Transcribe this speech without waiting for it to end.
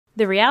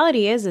The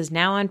Reality is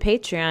now on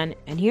Patreon,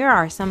 and here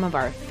are some of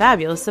our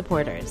fabulous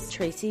supporters.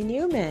 Tracy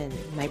Newman,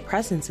 my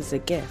presence is a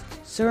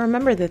gift, so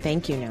remember the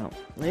thank you note.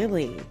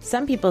 Lily,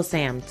 some people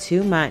say I'm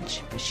too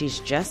much, but she's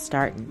just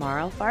starting.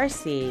 Marl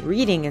Farsi,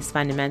 reading is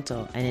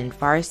fundamental, and in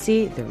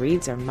Farsi, the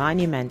reads are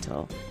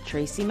monumental.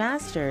 Tracy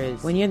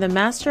Masters, when you're the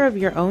master of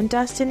your own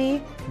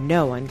destiny,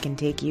 no one can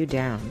take you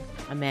down.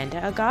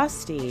 Amanda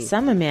Agosti.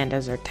 Some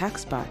Amandas are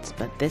text bots,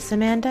 but this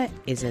Amanda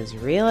is as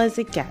real as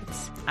it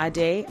gets.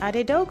 Ade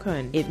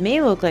Adedokun. It may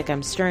look like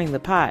I'm stirring the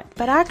pot,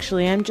 but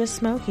actually I'm just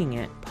smoking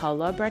it.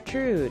 Paula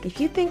Bertrude.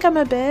 If you think I'm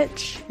a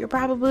bitch, you're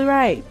probably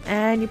right,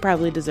 and you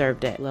probably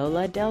deserved it.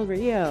 Lola Del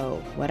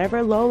Rio.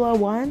 Whatever Lola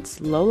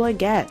wants, Lola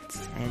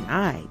gets, and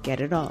I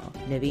get it all.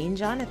 Naveen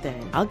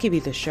Jonathan. I'll give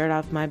you the shirt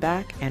off my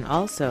back, and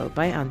also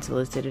by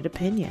unsolicited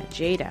opinion.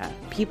 Jada.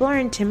 People are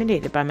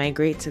intimidated by my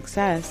great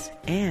success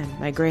and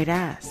my great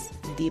ass.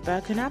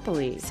 Deepa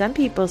Kanapoli. Some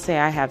people say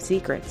I have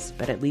secrets,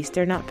 but at least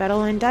they're not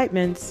federal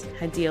indictments.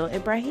 Hadil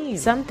Ibrahim.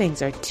 Some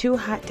things are too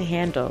hot to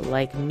handle,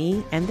 like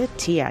me and the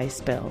tea I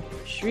spill.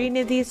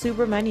 Srinidhi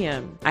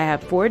Subramaniam. I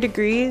have 4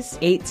 degrees,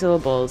 8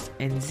 syllables,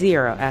 and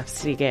 0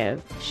 F's to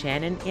give.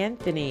 Shannon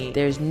Anthony.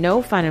 There's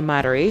no fun in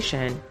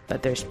moderation,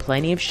 but there's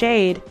plenty of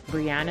shade.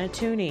 Brianna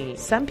Tooney.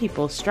 Some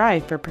people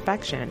strive for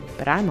perfection,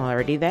 but I'm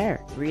already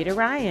there. Rita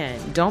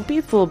Ryan. Don't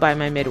be fooled by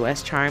my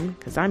Midwest charm,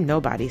 because I'm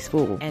nobody's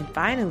fool. And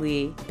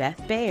finally, Beth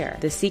Bayer.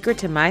 The secret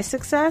to my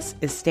success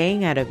is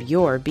staying out of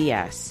your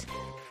BS.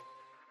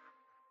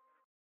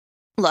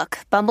 Look,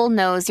 Bumble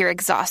knows you're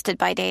exhausted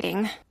by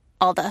dating.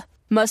 All the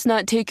must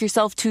not take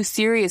yourself too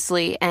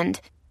seriously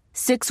and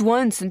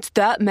 6'1" since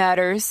that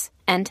matters.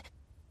 And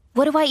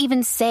what do I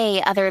even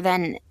say other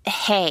than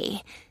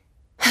hey?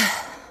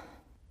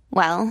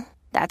 Well,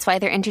 that's why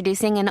they're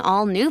introducing an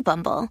all-new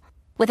Bumble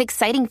with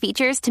exciting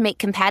features to make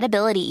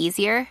compatibility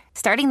easier,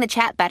 starting the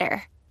chat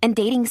better, and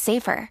dating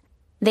safer.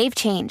 They've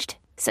changed,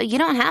 so you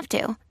don't have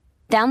to.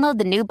 Download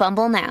the new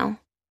Bumble now.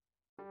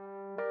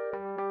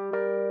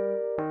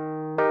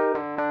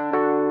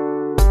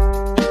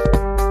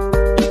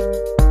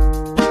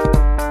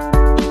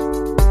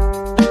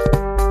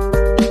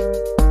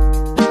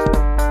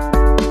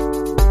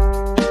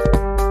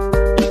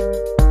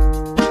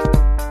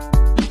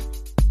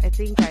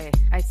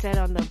 I said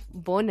on the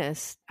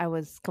bonus, I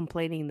was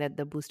complaining that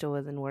the booster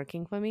wasn't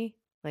working for me.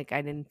 Like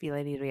I didn't feel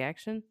any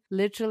reaction.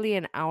 Literally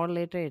an hour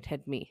later, it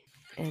hit me.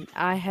 And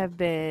I have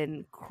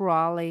been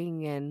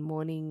crawling and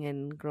moaning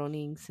and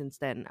groaning since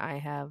then. I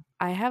have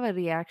a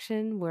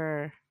reaction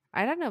where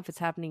I don't know if it's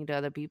happening to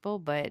other people,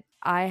 but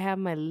I have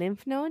my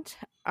lymph nodes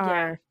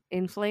are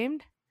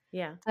inflamed.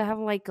 Yeah. So I have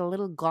like a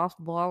little golf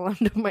ball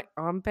under my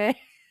armpit.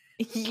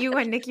 You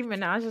and Nicki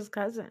Minaj's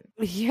cousin.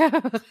 Yeah.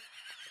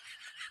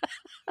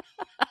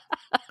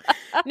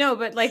 No,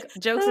 but like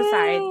jokes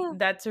aside,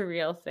 that's a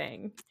real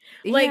thing.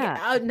 Like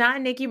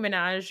not Nicki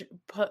Minaj,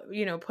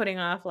 putting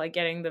off like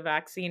getting the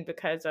vaccine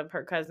because of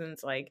her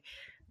cousin's like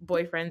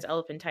boyfriend's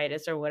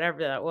elephantitis or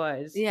whatever that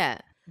was. Yeah,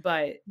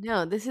 but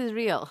no, this is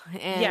real.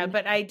 And yeah,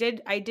 but I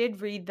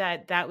did read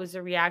that was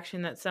a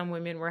reaction that some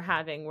women were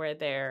having where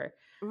their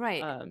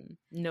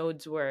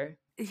nodes were.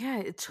 Yeah,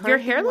 it's your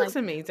hair looks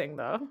amazing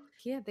though.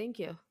 Yeah, thank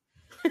you.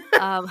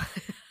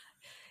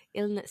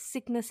 Illness,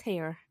 sickness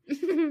hair.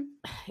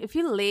 If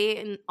you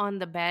lay on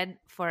the bed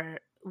for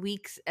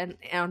weeks and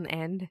on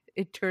end,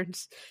 it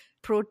turns.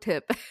 Pro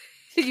tip: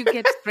 you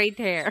get straight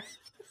hair.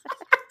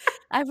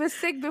 I was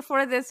sick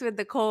before this with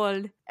the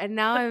cold, and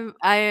now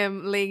I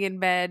am laying in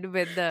bed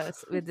with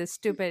the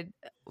stupid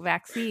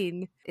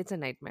vaccine. It's a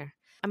nightmare.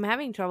 I'm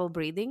having trouble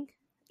breathing.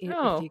 If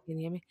you can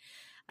hear me,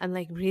 I'm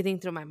like breathing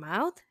through my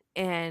mouth.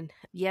 And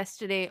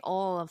yesterday,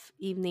 all of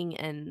evening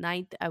and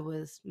night, I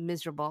was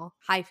miserable,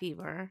 high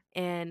fever.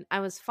 And I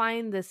was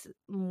fine this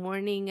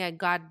morning. I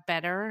got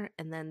better.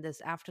 And then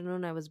this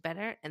afternoon, I was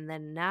better. And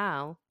then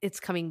now it's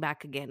coming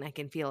back again. I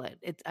can feel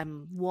it.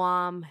 I'm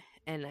warm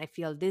and I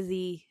feel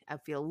dizzy. I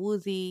feel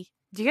woozy.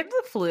 Do you get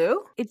the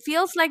flu? It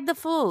feels like the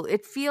flu.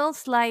 It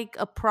feels like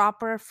a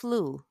proper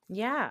flu.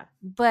 Yeah.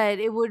 But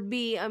it would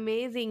be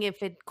amazing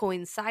if it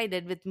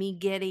coincided with me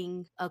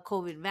getting a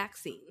COVID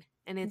vaccine.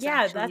 And it's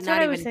actually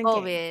not even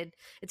COVID.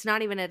 It's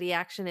not even a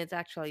reaction. It's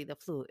actually the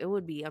flu. It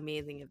would be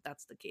amazing if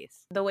that's the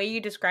case. The way you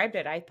described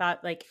it, I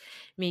thought like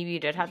maybe you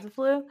did have the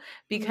flu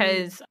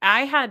because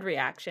I had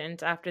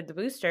reactions after the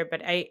booster,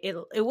 but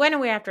it went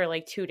away after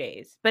like 2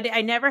 days. But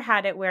I never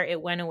had it where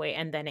it went away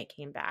and then it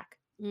came back.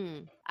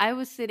 I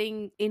was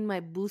sitting in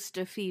my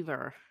booster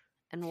fever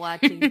and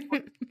watching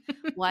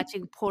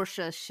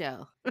Porsha's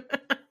show.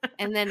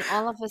 And then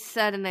all of a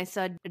sudden I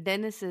saw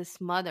Dennis's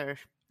mother.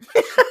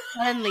 She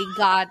suddenly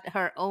got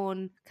her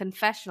own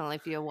confessional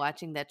if you're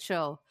watching that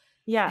show.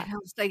 Yeah. And I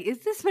was like, is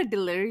this my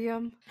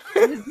delirium?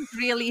 Or is this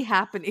really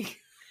happening?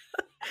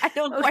 I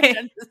don't quite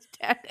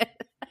understand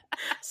it.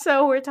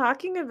 So we're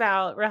talking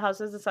about Real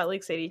Housewives of Salt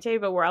Lake City today,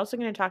 but we're also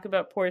going to talk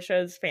about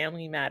Porsha's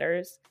Family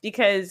Matters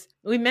because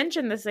we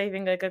mentioned this, I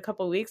think, like a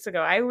couple weeks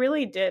ago. I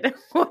really did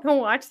want to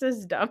watch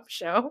this dumb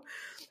show.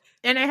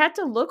 And I had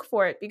to look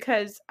for it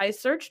because I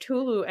searched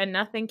Hulu and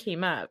nothing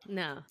came up.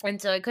 No.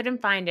 And so I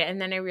couldn't find it.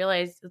 And then I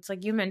realized it's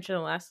like you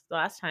mentioned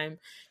last time,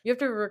 you have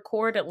to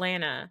record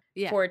Atlanta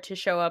for it to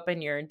show up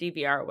in your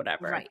DVR or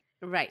whatever.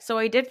 Right. So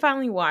I did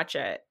finally watch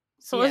it.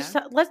 So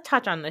let's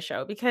touch on the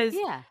show because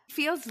it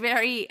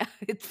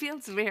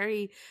feels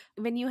very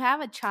when you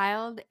have a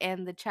child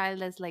and the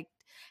child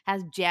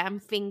has jam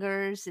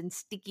fingers and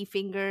sticky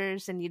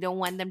fingers and you don't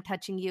want them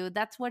touching you.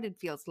 That's what it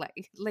feels like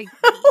icky.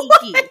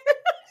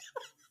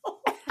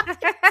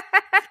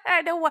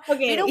 I don't want.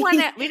 Okay.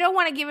 We don't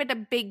want to give it a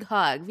big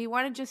hug. We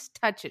want to just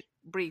touch it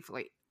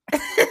briefly.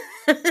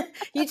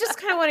 You just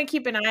kind of want to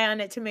keep an eye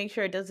on it to make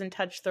sure it doesn't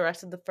touch the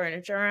rest of the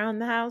furniture around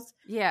the house.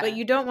 Yeah. But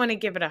you don't want to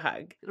give it a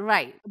hug.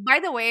 Right. By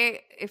the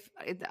way, if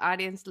the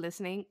audience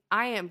listening,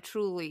 I am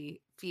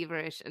truly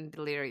feverish and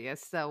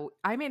delirious, so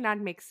I may not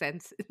make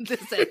sense in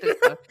this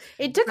episode.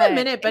 It took a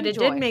minute, but it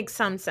did make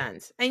some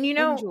sense. And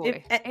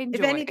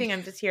if anything,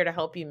 I'm just here to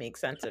help you make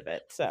sense of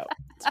it. So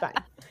it's fine.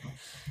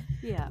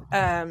 Yeah.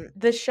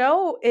 The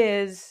show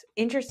is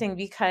interesting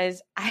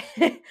because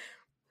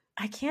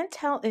I can't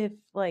tell if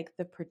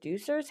the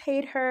producers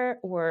hate her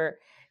or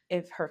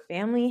if her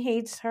family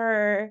hates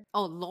her.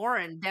 Oh,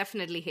 Lauren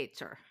definitely hates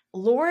her.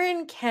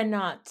 Lauren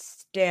cannot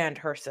stand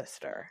her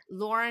sister.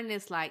 Lauren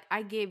is like,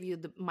 I gave you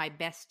my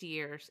best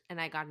years and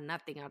I got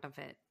nothing out of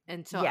it.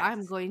 And so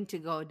I'm going to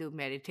go do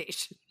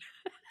meditation.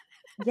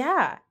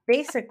 Yeah,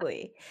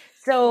 basically.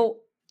 So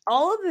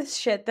all of this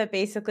shit that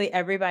basically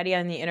everybody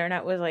on the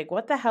internet was like,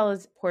 what the hell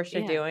is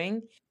Porsha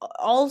doing?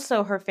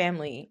 Also, her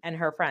family and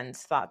her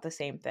friends thought the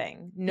same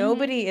thing.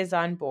 Nobody is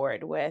on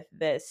board with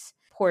this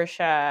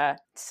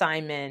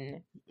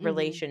Porsha-Simon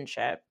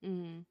relationship,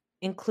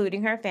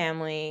 including her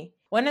family.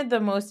 One of the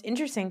most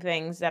interesting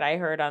things that I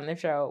heard on the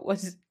show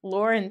was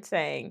Lauren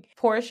saying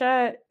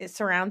Porsha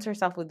surrounds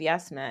herself with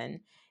yes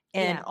men,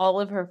 and all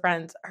of her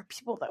friends are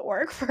people that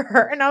work for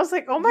her. And I was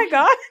like, oh my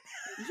God.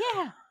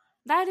 Yeah,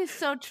 that is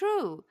so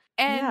true.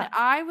 And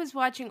I was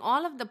watching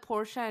all of the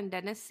Porsha and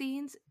Dennis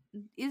scenes.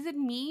 Is it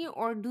me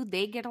or do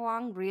they get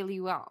along really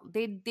well?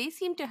 They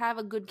seem to have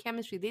a good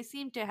chemistry. They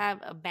seem to have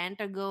a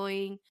banter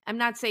going. I'm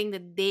not saying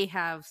that they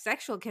have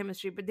sexual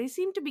chemistry, but they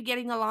seem to be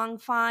getting along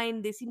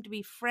fine. They seem to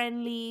be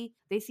friendly.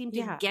 They seem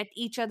to get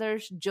each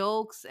other's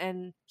jokes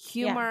and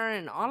humor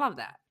and all of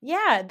that.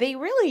 Yeah, they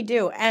really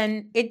do.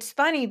 And it's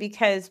funny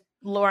because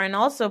Lauren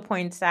also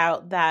points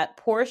out that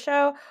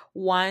Porsha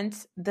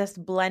wants this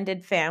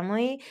blended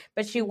family,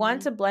 but she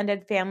wants a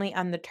blended family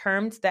on the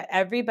terms that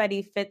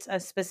everybody fits a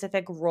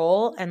specific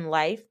role in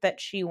life that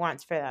she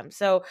wants for them.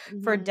 So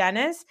for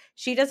Dennis,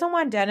 she doesn't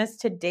want Dennis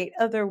to date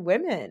other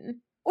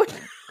women.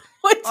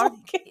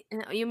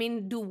 You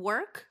mean do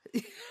work?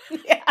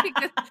 Yeah.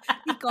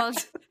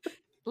 because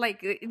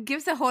it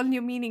gives a whole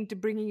new meaning to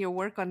bringing your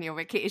work on your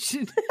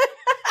vacation.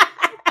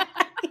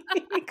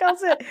 He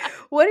calls it,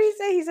 what did he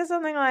say? He said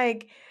something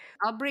like,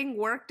 I'll bring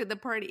work to the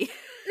party.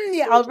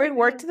 Yeah, I'll bring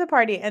work to the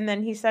party. And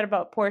then he said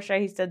about Porsha,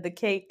 he said the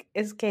cake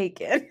is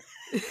caking.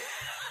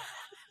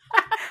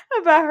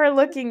 About her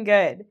looking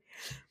good.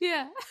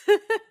 Yeah.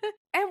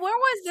 And where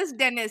was this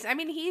Dennis? I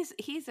mean, he's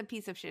a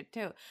piece of shit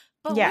too.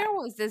 But where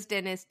was this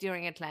Dennis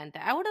during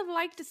Atlanta? I would have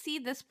liked to see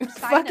this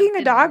side fucking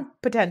a dog,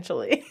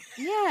 potentially.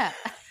 Yeah.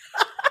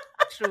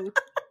 True.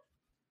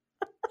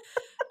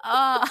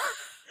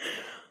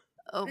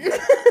 Oh my God.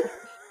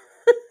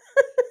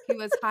 He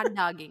was hot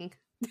dogging.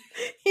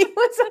 He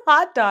was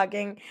hot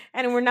dogging,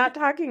 and we're not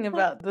talking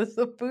about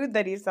the food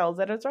that he sells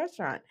at his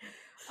restaurant.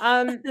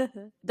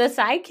 The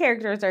side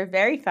characters are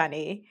very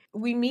funny.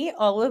 We meet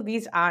all of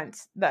these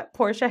aunts that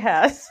Porsha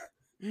has.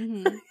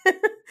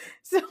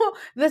 So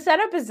the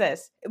setup is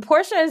this.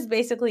 Porsha is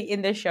basically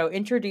in this show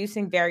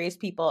introducing various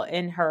people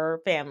in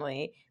her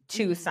family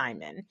to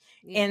Simon.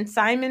 And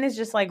Simon is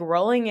just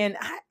rolling in.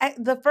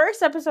 The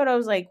first episode, I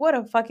was like, what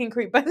a fucking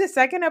creep. By the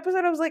second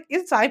episode, I was like,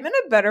 is Simon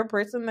a better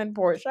person than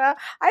Porsha?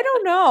 I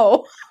don't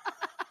know.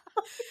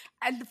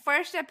 At the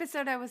first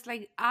episode, I was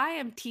like, I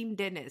am Team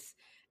Dennis.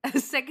 The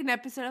second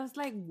episode, I was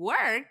like,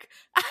 work?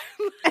 I'm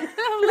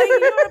like,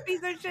 you're a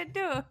piece of shit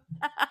too.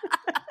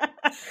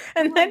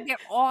 And then they're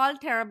all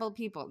terrible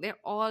people. They are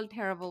all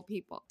terrible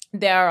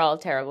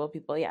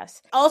people,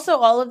 yes. Also,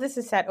 all of this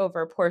is set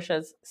over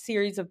Portia's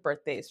series of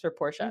birthdays for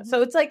Porsha.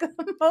 So it's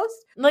the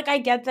most, I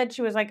get that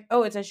she was like,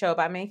 oh, it's a show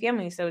about my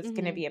family, so it's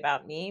going to be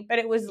about me. But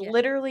it was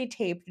literally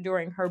taped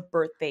during her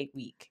birthday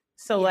week.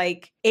 So,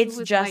 it's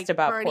it just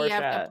about party Porsha.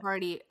 After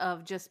party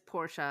of just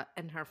Porsha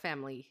and her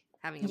family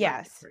having a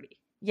birthday party.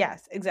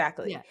 Yes,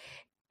 exactly. Yeah.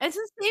 It's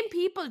the same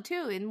people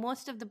too. In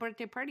most of the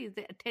birthday parties,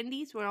 the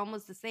attendees were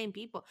almost the same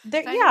people.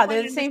 They're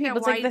the same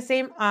people. It's the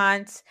same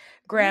aunts,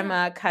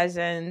 grandma,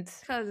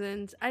 cousins.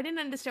 I didn't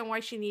understand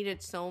why she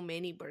needed so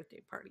many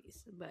birthday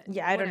parties. But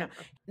I don't know.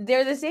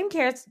 They're the same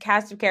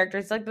cast of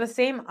characters, the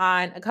same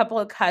aunt, a couple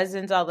of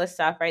cousins, all this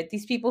stuff, right?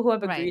 These people who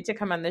have agreed to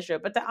come on the show.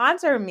 But the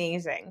aunts are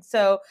amazing.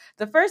 So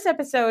the first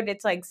episode,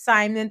 it's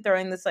Simon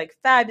throwing this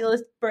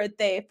fabulous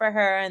birthday for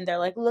her, and they're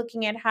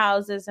looking at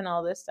houses and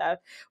all this stuff.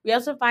 We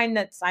also find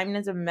that Simon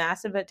is a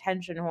massive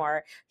attention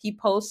whore. He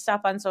posts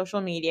stuff on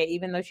social media,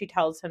 even though she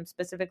tells him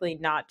specifically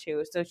not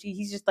to. So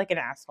he's just like an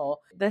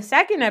asshole. The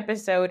second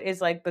episode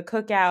is like the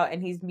cookout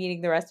and he's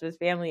meeting the rest of his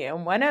family.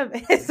 And one of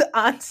his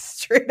aunts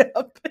straight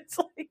up, it's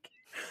like,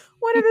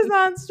 one of his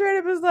aunts straight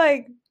up is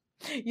like,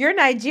 you're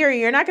Nigerian.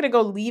 You're not going to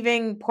go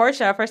leaving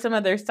Porsha for some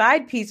other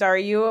side piece, are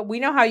you? We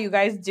know how you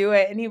guys do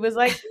it. And he was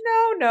like,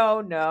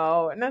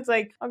 no. And that's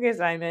like, okay,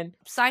 Simon.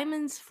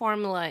 Simon's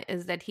formula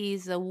is that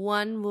he's a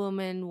one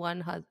woman, one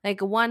husband,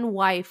 like a one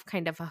wife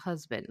kind of a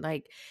husband.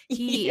 Like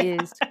he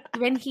is,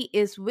 when he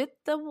is with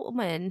the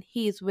woman,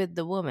 he's with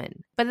the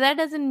woman. But that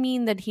doesn't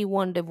mean that he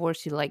won't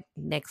divorce you like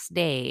next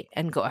day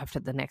and go after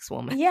the next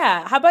woman.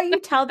 Yeah. How about you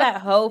tell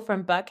that hoe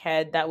from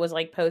Buckhead that was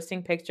like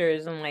posting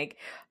pictures and like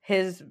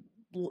his,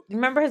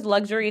 remember his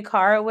luxury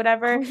car or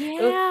whatever?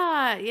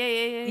 Oh,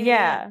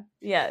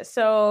 Yeah.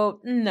 So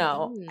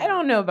no, I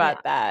don't know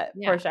about that,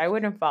 Porsha. I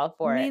wouldn't fall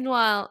for it.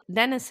 Meanwhile,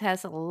 Dennis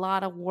has a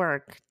lot of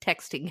work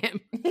texting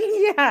him.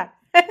 Yeah.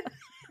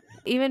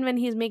 Even when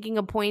he's making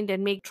a point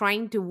and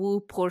trying to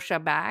woo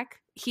Porsha back,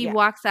 he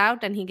walks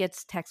out and he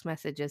gets text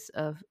messages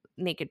of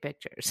naked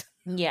pictures.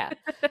 Yeah.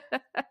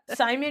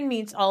 Simon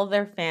meets all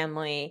their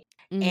family.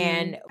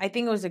 And I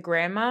think it was the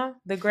grandma.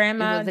 The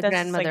grandma does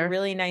this like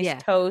really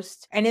nice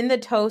toast. And in the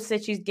toast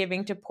that she's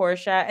giving to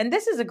Porsha, and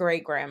this is a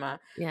great grandma.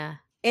 Yeah.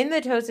 In the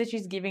toast that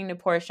she's giving to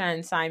Porsha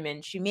and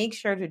Simon, she makes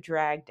sure to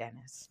drag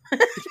Dennis.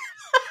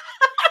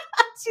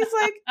 She's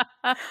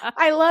like,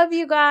 I love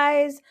you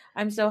guys.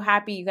 I'm so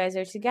happy you guys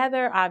are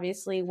together.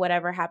 Obviously,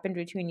 whatever happened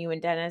between you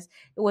and Dennis,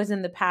 it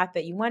wasn't the path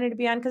that you wanted to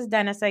be on. Because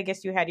Dennis, I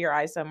guess you had your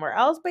eyes somewhere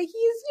else. But he's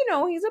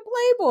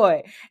a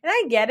playboy. And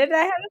I get it. I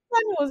had a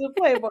son who was a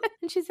playboy.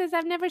 And she says,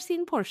 I've never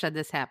seen Porsha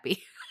this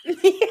happy.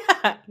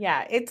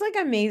 Yeah. It's like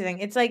amazing.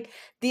 It's like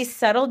these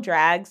subtle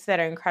drags that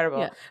are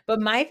incredible. Yeah.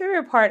 But my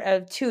favorite part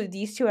of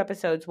these two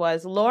episodes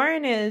was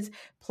Lauren is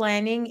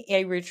planning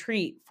a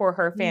retreat for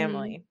her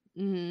family.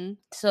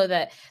 So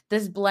that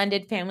this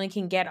blended family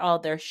can get all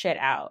their shit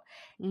out.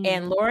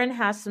 And Lauren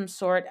has some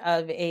sort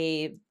of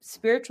a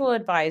spiritual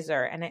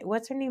advisor. And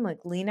what's her name? Like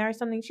Lena or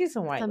something? She's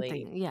a white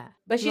lady. Yeah.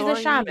 But she's a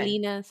shaman.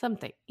 Lena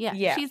something.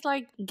 Yeah. She's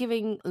like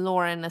giving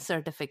Lauren a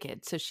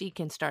certificate so she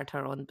can start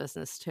her own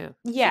business too.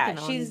 Yeah.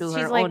 She's do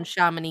her own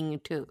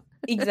shamaning too.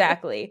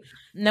 Exactly.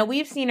 Now,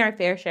 we've seen our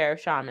fair share of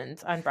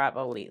shamans on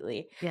Bravo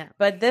lately. Yeah.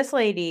 But this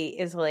lady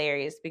is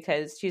hilarious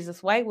because she's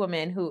this white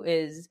woman who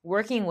is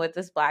working with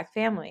this black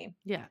family.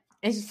 Yeah.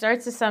 And she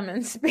starts to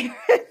summon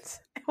spirits.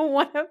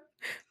 One of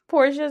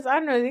Porsha's, I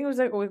don't know, I think it was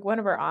like one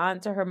of her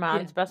aunts or her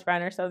mom's best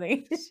friend or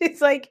something.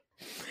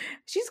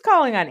 She's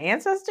calling on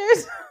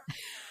ancestors.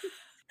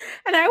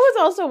 And I was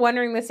also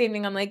wondering the same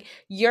thing. I'm like,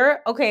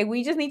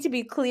 we just need to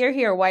be clear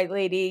here, white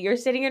lady. You're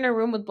sitting in a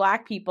room with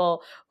black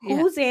people.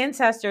 Whose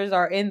ancestors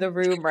are in the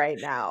room right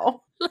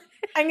now?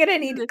 I'm going to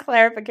need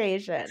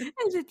clarification.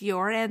 Is it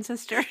your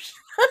ancestors?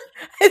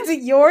 Is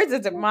it yours?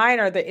 Is it mine?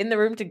 Are they in the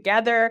room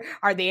together?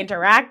 Are they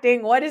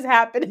interacting? What is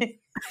happening?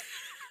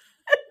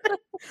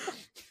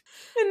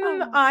 And then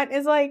the aunt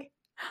is like,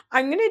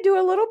 I'm going to do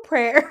a little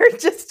prayer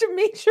just to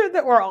make sure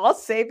that we're all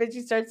safe. And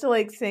she starts to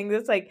like sing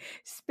this like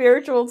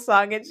spiritual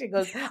song. And she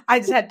goes, I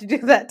just had to do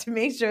that to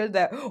make sure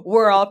that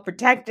we're all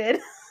protected.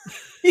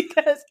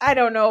 Because I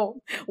don't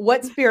know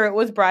what spirit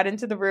was brought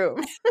into the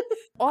room.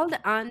 All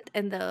the aunt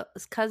and the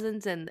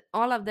cousins and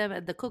all of them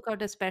at the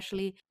cookout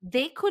especially,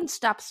 they couldn't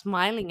stop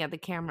smiling at the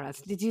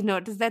cameras. Did you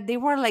notice that?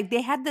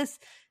 They had this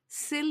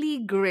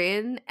silly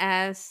grin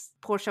as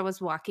Porsha was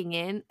walking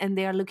in and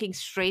they are looking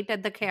straight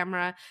at the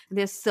camera.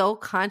 They're so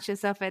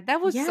conscious of it.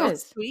 That was so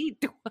sweet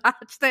to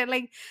watch.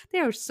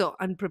 They're so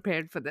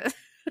unprepared for this.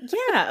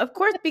 Yeah, of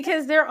course,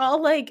 because they're all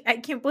like, I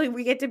can't believe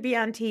we get to be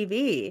on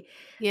TV.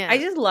 Yeah. I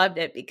just loved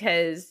it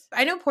because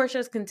I know Porsha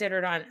is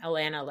considered on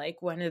Atlanta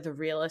like one of the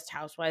realest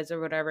housewives or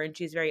whatever, and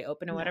she's very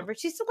open and whatever.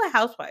 She's still a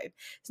housewife.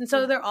 And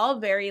so they're all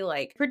very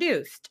like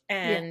produced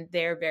and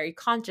they're very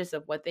conscious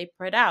of what they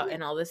put out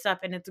and all this stuff.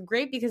 And it's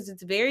great because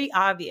it's very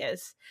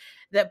obvious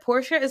that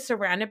Porsha is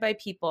surrounded by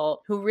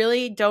people who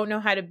really don't know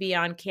how to be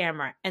on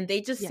camera and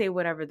they just say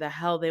whatever the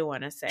hell they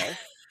want to say.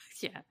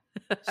 Yeah.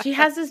 She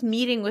has this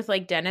meeting with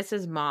like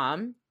Dennis's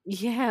mom.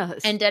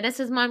 Yes. And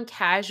Dennis's mom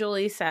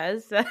casually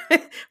says that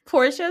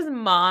Porsha's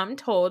mom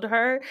told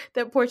her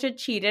that Porsha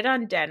cheated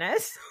on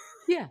Dennis.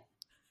 Yeah.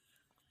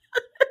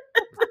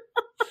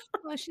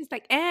 Well, she's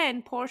like,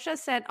 and Porsha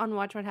said on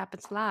Watch What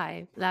Happens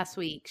Live last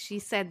week, she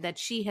said that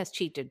she has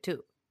cheated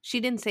too. She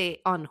didn't say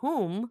on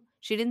whom.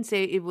 She didn't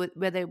say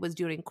whether it was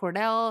during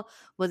Cordell,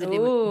 was it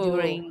even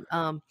during,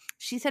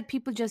 she said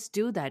people just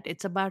do that.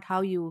 It's about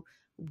how you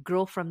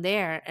grow from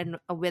there and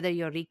whether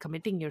you're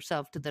recommitting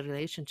yourself to the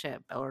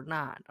relationship or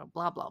not, or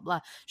blah, blah, blah.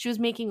 She was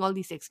making all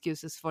these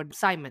excuses for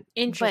Simon.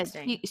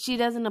 Interesting. But she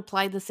doesn't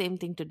apply the same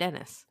thing to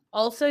Dennis.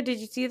 Also, did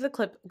you see the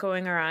clip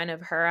going around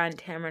of her on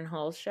Tamron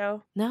Hall's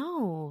show?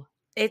 No.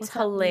 It's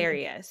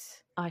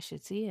hilarious. I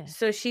should see it.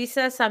 So she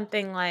says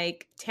something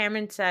like,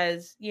 Tamron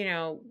says,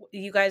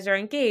 you guys are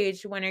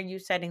engaged. When are you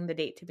setting the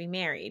date to be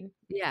married?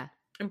 Yeah.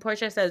 And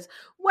Porsha says,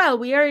 well,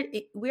 we are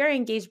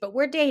engaged, but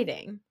we're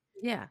dating.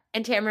 Yeah.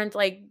 And Tamron's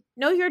like,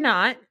 no, you're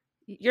not.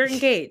 You're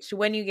engaged.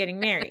 When are you getting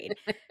married?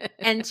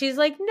 And she's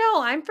like,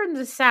 no, I'm from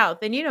the South.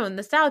 And, you know, in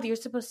the South, you're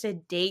supposed to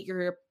date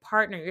your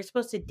partner. You're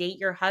supposed to date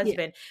your Yeah.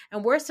 husband.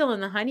 And we're still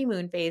in the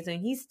honeymoon phase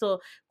and he's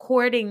still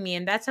courting me.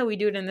 And that's how we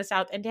do it in the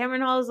South. And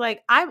Tamron Hall is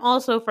like, I'm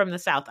also from the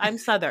South. I'm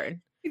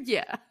Southern.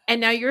 Yeah. And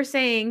now you're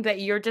saying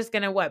that you're just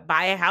going to,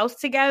 buy a house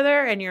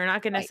together and you're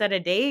not going to set a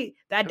date?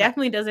 That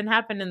definitely doesn't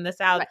happen in the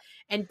South. Right.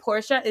 And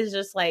Porsha is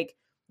just like,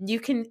 you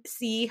can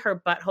see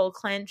her butthole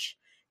clench.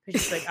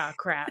 She's like, oh,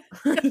 crap.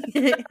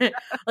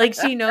 Like,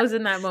 she knows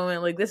in that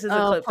moment, like, this is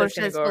a clip that's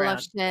going to go full around.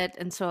 of shit,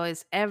 and so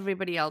is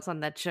everybody else on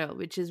that show,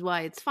 which is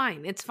why it's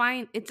fine. It's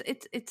fine.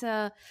 It's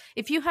a,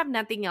 if you have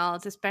nothing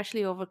else,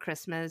 especially over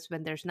Christmas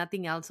when there's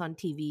nothing else on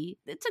TV,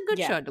 it's a good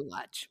show to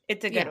watch.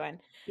 It's a good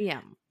one.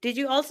 Yeah. Did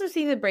you also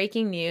see the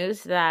breaking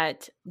news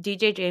that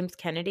DJ James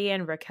Kennedy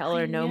and Raquel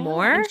are no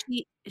more?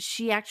 And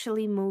she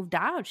actually moved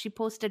out. She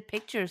posted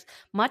pictures,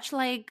 much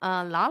like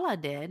Lala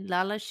did.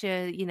 Lala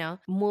should,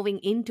 moving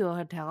into a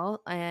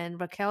hotel, and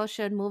Raquel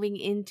should moving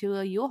into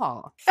a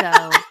U-Haul.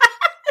 So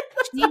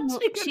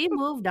she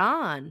moved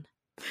on.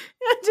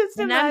 Just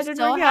and imagine I'm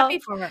so Raquel. happy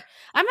for her.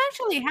 I'm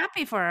actually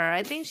happy for her.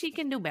 I think she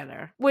can do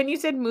better. When you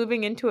said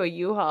moving into a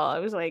U-Haul, I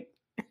was like,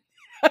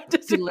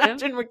 just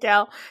imagine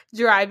Raquel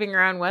driving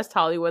around West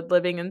Hollywood,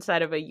 living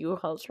inside of a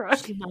U-Haul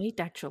truck. She might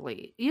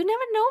actually. You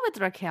never know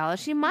with Raquel.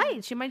 She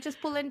might. She might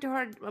just pull into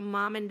her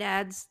mom and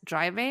dad's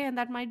driveway, and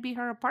that might be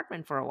her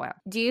apartment for a while.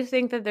 Do you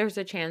think that there's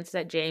a chance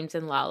that James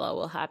and Lala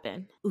will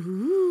happen?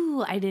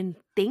 Ooh, I didn't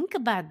think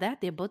about that.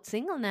 They're both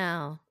single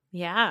now.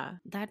 Yeah.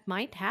 That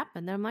might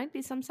happen. There might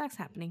be some sex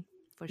happening,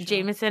 for sure.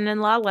 Jameson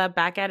and Lala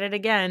back at it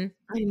again.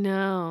 I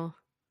know.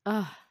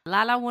 Ugh.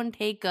 Lala won't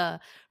take a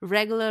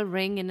regular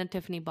ring in a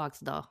Tiffany box,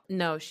 though.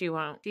 No, she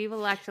won't. She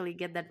will actually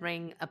get that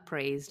ring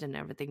appraised and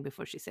everything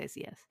before she says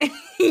yes.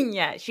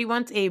 Yeah, she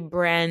wants a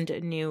brand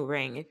new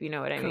ring, if you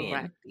know what I mean.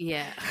 Correct.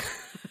 Yeah.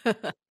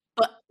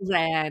 But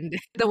Rand.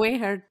 The way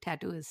her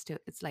tattoo is too.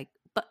 It's like,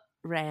 but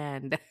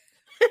Rand.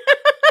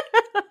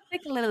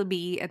 Like a little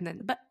bee and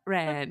then, but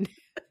Rand.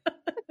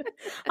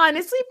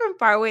 Honestly, from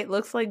far away, it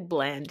looks like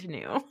bland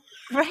new.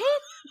 Right?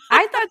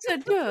 I thought so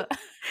too.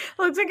 It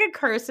looks like a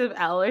cursive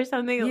L or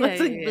something. It looks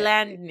like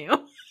bland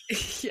new.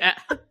 Yeah.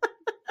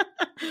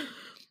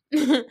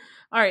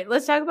 All right,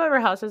 let's talk about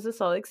Real Housewives of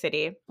Salt Lake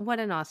City. What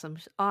an awesome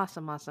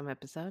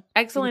episode.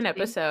 Excellent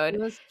episode. It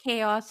was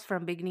chaos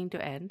from beginning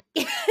to end.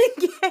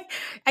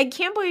 I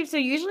can't believe. So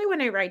usually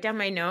when I write down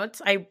my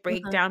notes, I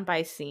break down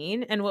by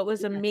scene. And what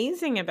was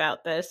amazing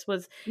about this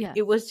was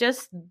it was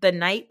just the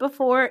night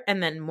before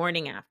and then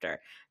morning after.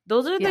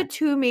 Those are the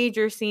two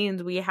major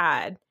scenes we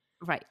had.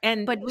 Right.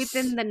 And but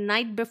within the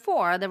night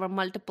before, there were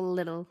multiple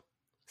little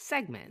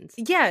segments.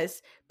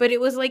 Yes, but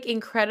it was like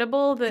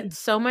incredible that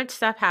so much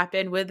stuff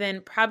happened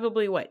within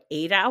probably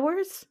 8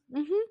 hours?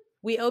 Mm-hmm.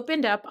 We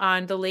opened up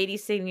on the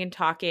ladies sitting and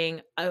talking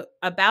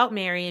about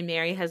Mary, and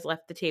Mary has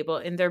left the table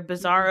in their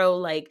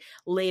bizarro like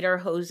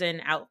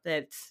lederhosen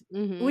outfits,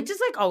 which is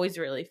like always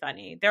really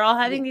funny. They're all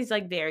having these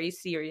like very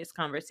serious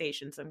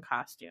conversations in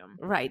costume.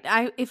 Right.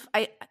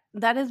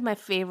 That is my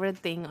favorite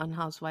thing on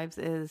Housewives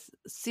is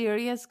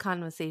serious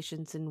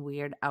conversations in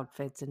weird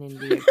outfits and in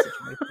weird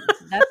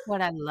situations. That's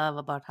what I love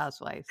about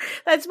Housewives.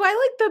 That's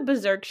why like the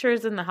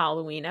Berserkshires in the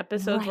Halloween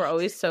episodes were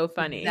always so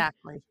funny.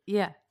 Exactly.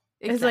 Yeah.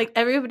 Exactly. It's like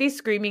everybody's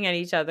screaming at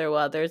each other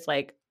while there's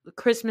like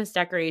Christmas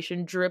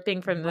decoration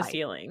dripping from the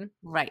ceiling.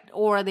 Right.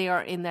 Or they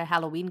are in their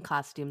Halloween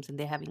costumes and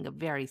they're having a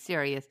very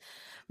serious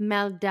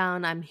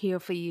meltdown. I'm here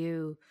for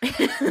you.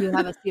 You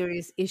have a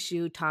serious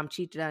issue. Tom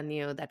cheated on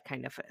you. That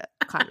kind of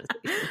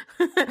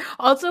conversation.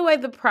 Also, why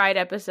the Pride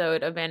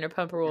episode of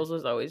Vanderpump Rules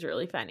was always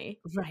really funny.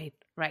 Right.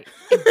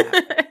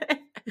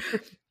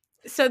 Exactly.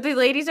 So the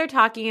ladies are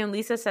talking, and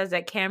Lisa says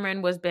that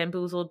Cameron was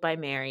bamboozled by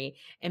Mary,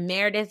 and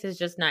Meredith is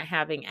just not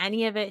having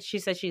any of it. She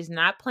says she's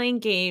not playing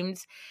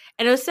games,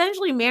 and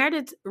essentially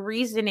Meredith's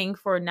reasoning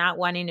for not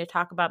wanting to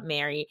talk about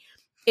Mary,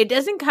 it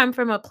doesn't come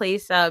from a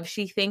place of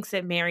she thinks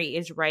that Mary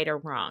is right or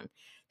wrong.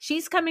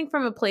 She's coming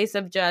from a place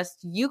of just,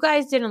 you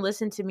guys didn't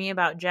listen to me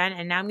about Jen,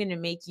 and now I'm going to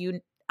make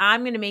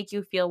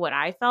you feel what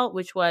I felt,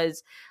 which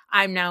was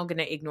I'm now going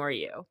to ignore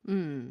you.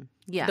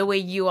 The way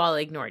you all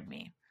ignored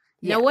me.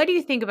 Yeah. Now, what do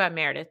you think about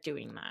Meredith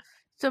doing that?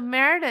 So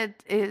Meredith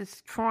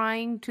is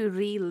trying to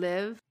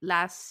relive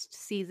last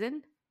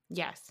season.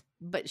 Yes.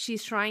 But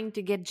she's trying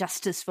to get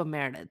justice for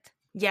Meredith.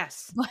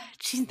 Yes. But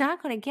she's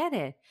not going to get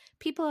it.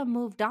 People have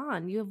moved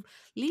on.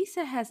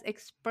 Lisa has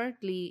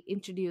expertly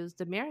introduced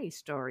the Mary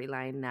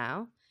storyline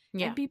now.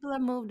 Yeah. And people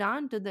have moved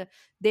on to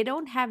they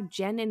don't have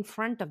Jen in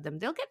front of them.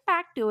 They'll get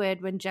back to it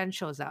when Jen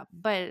shows up.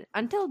 But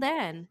until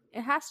then,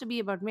 it has to be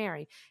about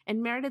Mary.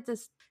 And Meredith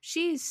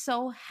she's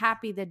so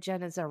happy that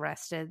Jen is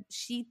arrested.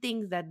 She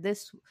thinks that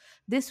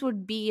this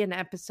would be an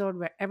episode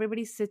where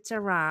everybody sits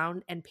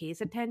around and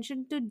pays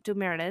attention to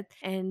Meredith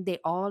and they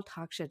all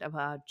talk shit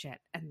about Jen.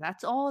 And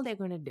that's all they're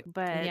going to do.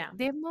 But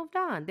they've moved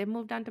on. They've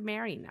moved on to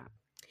Mary now.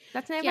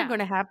 That's never going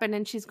to happen,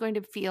 and she's going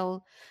to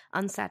feel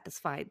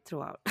unsatisfied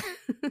throughout.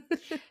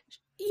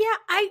 Yeah,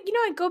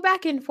 I go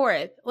back and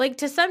forth. Like,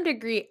 to some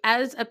degree,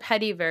 as a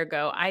petty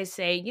Virgo, I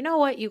say, you know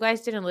what, you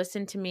guys didn't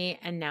listen to me,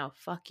 and now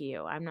fuck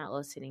you. I'm not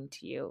listening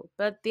to you.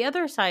 But the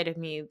other side of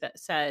me that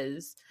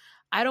says,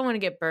 I don't want to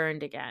get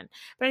burned again.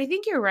 But I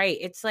think you're right.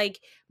 It's like,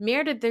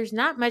 Meredith, there's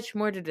not much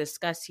more to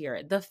discuss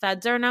here. The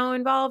feds are now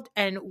involved,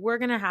 and we're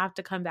going to have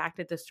to come back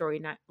to the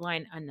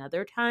storyline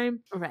another time.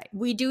 Right.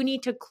 We do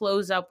need to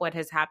close up what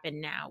has happened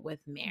now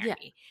with Yeah.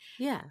 Mary.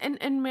 Yeah.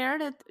 And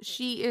Meredith,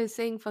 she is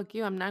saying, fuck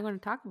you, I'm not going to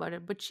talk about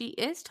it. But she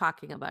is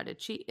talking about it.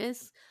 She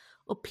is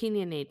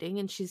opinionating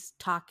and she's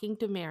talking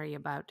to Mary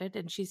about it.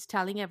 And she's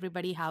telling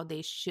everybody how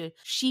they should.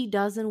 She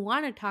doesn't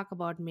want to talk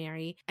about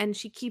Mary. And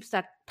she keeps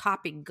that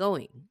topic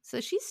going.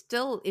 So she's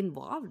still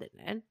involved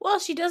in it. Well,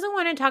 she doesn't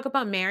want to talk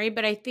about Mary,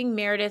 but I think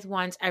Meredith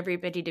wants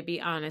everybody to be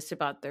honest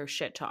about their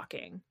shit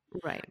talking.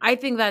 Right. I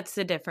think that's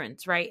the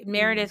difference, right?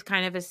 Meredith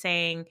kind of is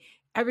saying,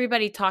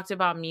 everybody talked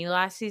about me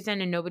last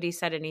season and nobody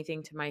said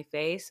anything to my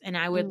face. And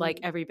I would like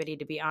everybody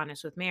to be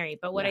honest with Mary.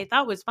 But what I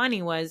thought was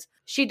funny was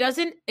she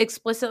doesn't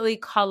explicitly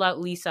call out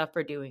Lisa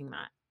for doing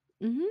that.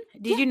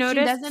 Did you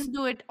notice? She doesn't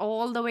do it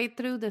all the way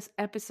through this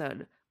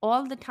episode.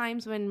 All the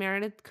times when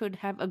Meredith could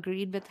have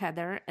agreed with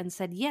Heather and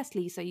said, yes,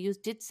 Lisa, you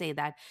did say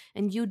that.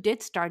 And you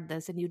did start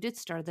this and you did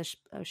start the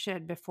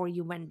shit before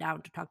you went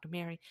down to talk to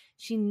Mary.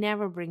 She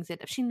never brings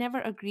it up. She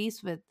never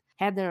agrees with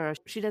Heather. Or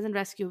she doesn't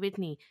rescue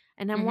Whitney.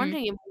 And I'm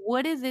wondering,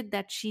 what is it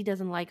that she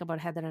doesn't like about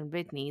Heather and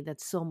Whitney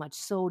that's so much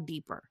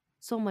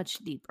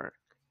deeper?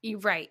 You're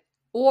right.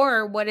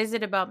 Or what is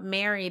it about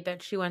Mary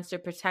that she wants to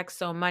protect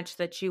so much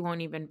that she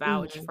won't even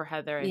vouch for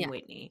Heather and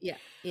Whitney?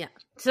 Yeah.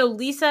 So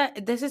Lisa,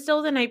 this is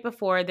still the night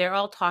before. They're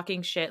all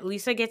talking shit.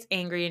 Lisa gets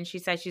angry and she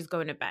says she's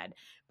going to bed.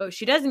 But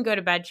she doesn't go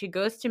to bed. She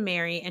goes to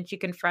Mary and she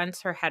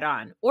confronts her head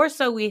on. Or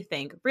so we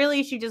think.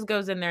 Really, she just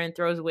goes in there and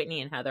throws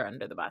Whitney and Heather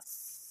under the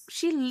bus.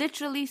 She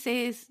literally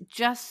says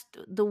just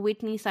the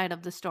Whitney side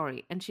of the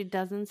story, and she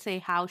doesn't say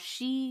how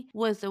she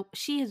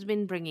has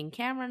been bringing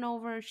Cameron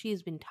over.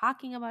 She's been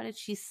talking about it.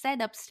 She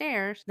said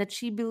upstairs that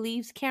she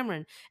believes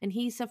Cameron and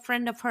he's a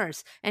friend of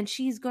hers and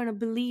she's going to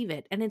believe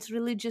it and it's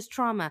religious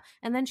trauma.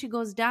 And then she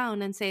goes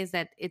down and says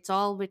that it's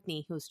all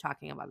Whitney who's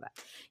talking about that.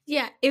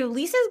 Yeah, if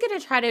Lisa's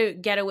going to try to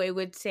get away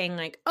with saying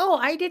like, oh,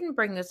 I didn't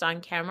bring this on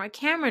camera,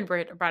 Cameron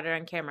brought it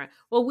on camera.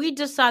 Well, we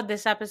just saw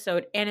this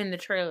episode and in the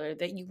trailer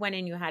that you went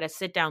and you had a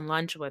sit down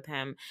lunch with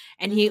him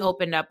and he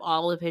opened up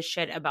all of his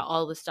shit about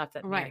all the stuff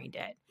that Mary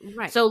did.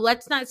 Right. So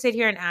let's not sit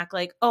here and act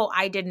like, oh,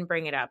 I didn't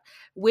bring it up.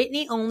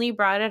 Whitney only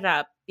brought it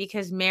up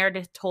because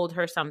Meredith told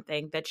her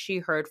something that she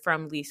heard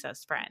from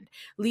Lisa's friend.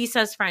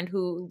 Lisa's friend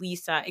who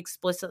Lisa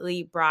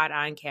explicitly brought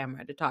on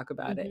camera to talk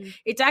about it.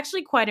 It's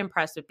actually quite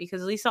impressive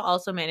because Lisa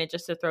also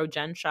manages to throw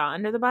Jen Shaw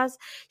under the bus.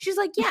 She's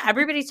like, yeah,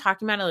 everybody's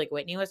talking about it. Like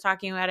Whitney was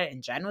talking about it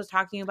and Jen was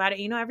talking about it.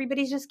 You know,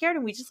 everybody's just scared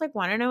and we just like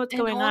want to know what's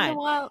going on.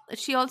 Well,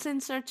 she also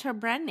inserts her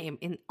brand name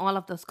in all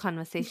of those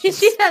conversations.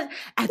 She does.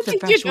 At the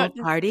Fresh Wolf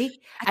Party.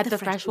 At the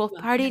Fresh Wolf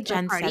Party.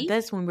 Jen said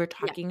this when we were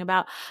talking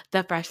about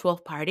the Fresh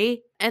Wolf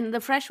Party. And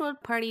the Fresh Wolf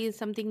Party is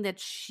something that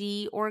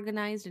she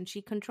organized and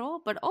she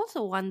controlled, but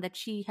also one that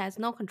she has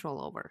no control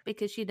over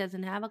because she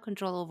doesn't have a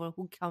control over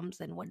who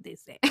comes and what they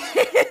say.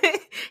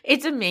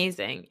 It's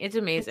amazing. It's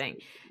amazing.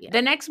 Yeah.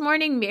 The next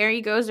morning, Mary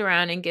goes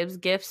around and gives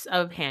gifts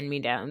of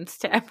hand-me-downs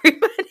to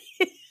everybody.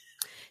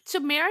 So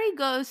Mary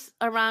goes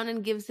around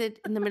and gives it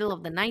in the middle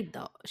of the night,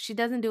 though. She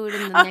doesn't do it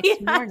in the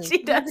next morning.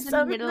 She does it in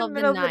the middle of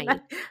the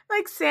night.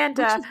 Like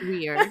Santa. Which is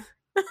weird.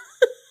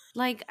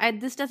 Like,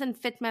 this doesn't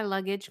fit my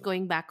luggage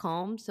going back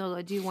home,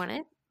 so do you want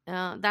it?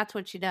 That's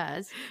what she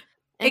does.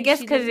 And I guess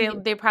because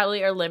they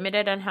probably are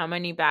limited on how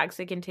many bags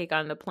they can take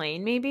on the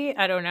plane, maybe?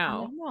 I don't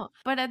know.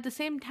 But at the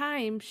same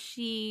time,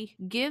 she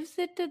gives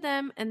it to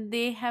them, and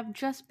they have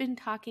just been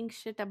talking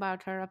shit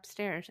about her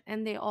upstairs,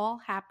 and they all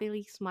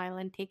happily smile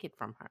and take it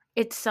from her.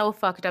 It's so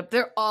fucked up.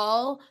 They're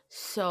all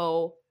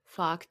so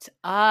fucked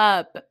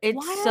up.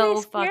 It's so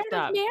fucked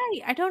up.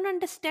 Mary, I don't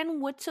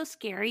understand what's so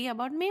scary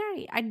about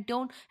Mary. I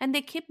don't, and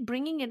they keep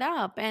bringing it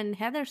up. And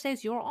Heather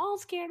says you're all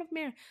scared of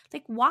Mary.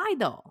 Like, why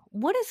though?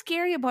 What is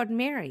scary about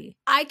Mary?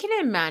 I can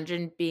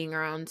imagine being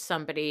around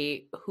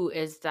somebody who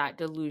is that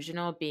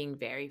delusional being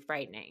very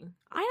frightening.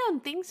 I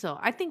don't think so.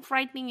 I think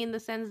frightening in the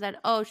sense that,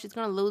 oh, she's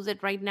gonna lose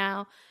it right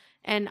now.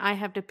 And I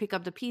have to pick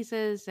up the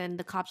pieces and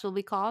the cops will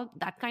be called.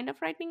 That kind of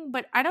frightening.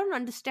 But I don't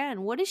understand.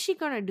 What is she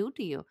going to do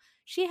to you?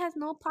 She has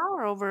no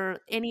power over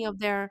any of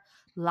their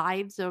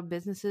lives or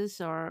businesses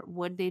or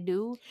what they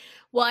do.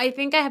 Well, I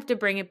think I have to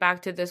bring it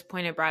back to this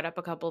point I brought up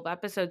a couple of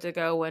episodes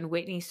ago when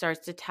Whitney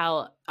starts to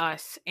tell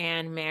us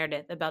and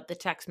Meredith about the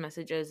text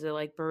messages, the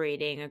like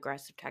berating,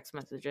 aggressive text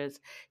messages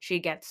she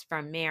gets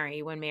from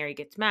Mary when Mary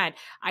gets mad.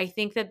 I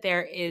think that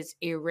there is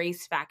a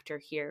race factor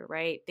here,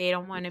 right? They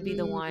don't want to be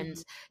the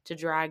ones to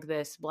drag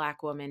this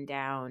Black woman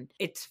down.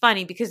 It's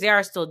funny because they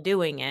are still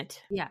doing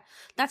it. Yeah.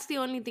 That's the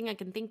only thing I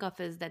can think of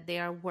is that they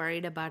are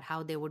worried about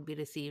how they would be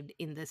received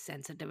in this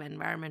sensitive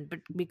environment. But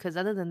because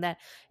other than that,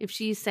 if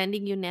she's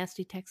sending you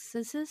nasty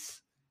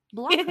texts,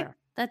 block her.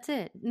 That's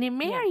it. Yeah.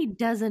 Mary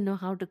doesn't know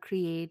how to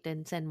create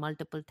and send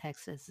multiple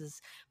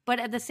texts. But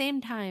at the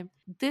same time,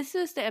 this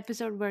is the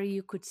episode where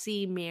you could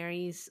see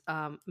Mary's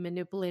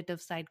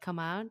manipulative side come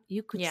out.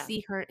 You could Yeah.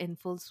 see her in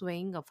full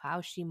swing of how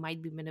she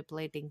might be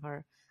manipulating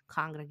her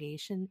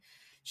congregation.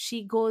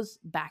 She goes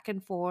back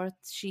and forth.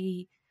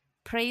 She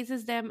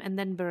praises them and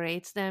then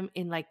berates them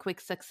in like quick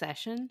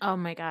succession. Oh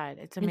my God.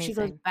 It's And she goes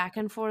amazing. back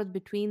and forth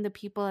between the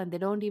people, and they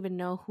don't even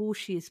know who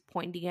she's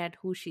pointing at,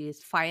 who she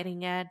is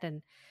firing at,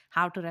 and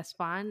how to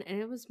respond.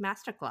 And it was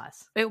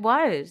masterclass. It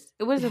was.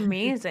 It was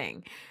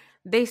amazing.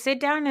 They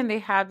sit down and they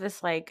have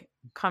this like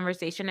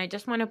conversation. I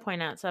just want to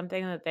point out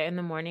something that they in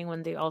the morning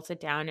when they all sit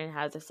down and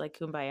have this like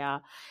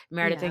kumbaya,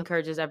 Meredith Yeah.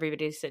 encourages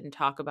everybody to sit and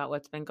talk about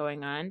what's been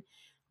going on.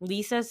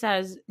 Lisa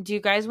says, "Do you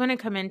guys want to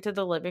come into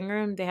the living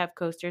room? They have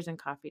coasters and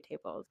coffee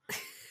tables."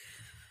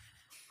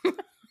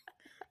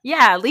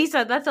 Yeah,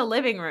 Lisa, that's a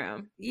living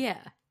room.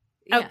 Yeah.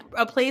 Yeah.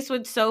 A place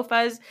with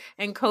sofas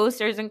and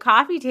coasters and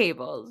coffie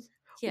tables.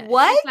 Yeah.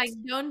 What? She's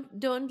like,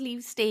 don't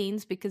leave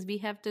stains because we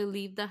have to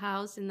leave the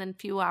house in a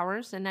few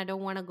hours, and I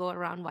don't want to go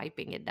around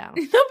wiping it down.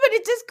 No, but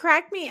it just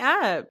cracked me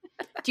up.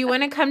 Do you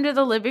want to come to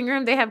the living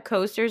room? They have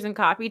coasters and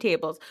coffee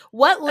tables.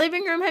 What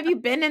living room have you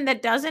been in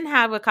that doesn't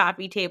have a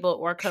coffee table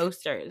or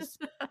coasters?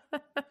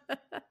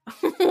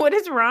 What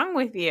is wrong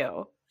with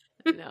you?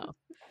 No.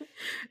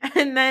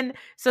 And then,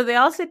 so they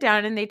all sit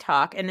down and they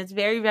talk, and it's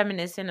very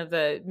reminiscent of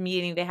the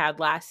meeting they had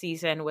last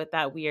season with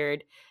that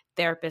weird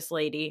therapist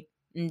lady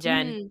and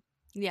Jen. Mm-hmm.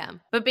 Yeah.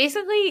 But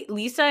basically,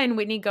 Lisa and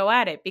Whitney go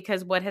at it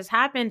because what has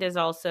happened is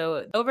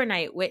also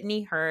overnight,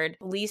 Whitney heard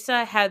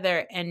Lisa,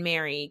 Heather, and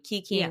Mary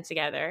kikiing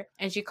together.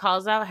 And she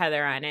calls out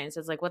Heather on it and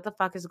says, like, what the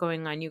fuck is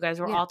going on? You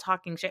guys were all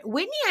talking shit.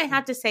 Whitney, I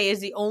have to say,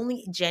 is the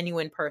only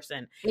genuine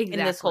person in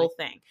this whole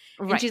thing.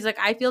 Right. And she's like,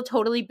 I feel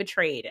totally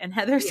betrayed. And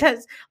Heather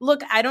says,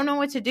 look, I don't know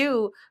what to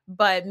do,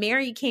 but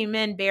Mary came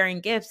in bearing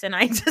gifts and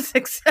I just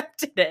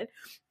accepted it.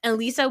 And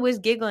Lisa was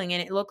giggling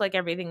and it looked like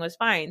everything was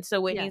fine.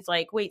 So Whitney's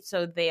like, wait,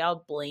 so they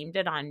all blamed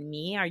it on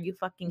me? Are you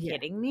fucking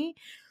kidding me?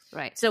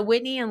 Right. So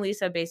Whitney and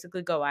Lisa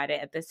basically go at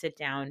it at the sit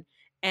down.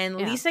 And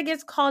Lisa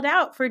gets called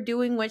out for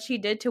doing what she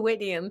did to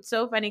Whitney. And it's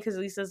so funny because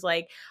Lisa's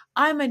like,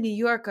 I'm a New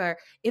Yorker.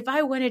 If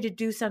I wanted to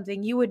do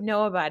something, you would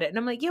know about it. And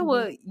I'm like, yeah,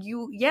 well,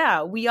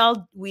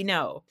 we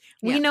know.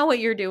 We know what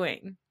you're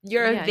doing.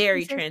 You're a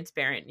very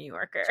transparent New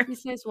Yorker. She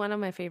says one of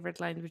my favorite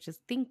lines, which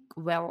is, think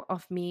well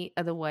of me,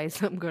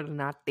 otherwise I'm going to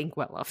not think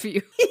well of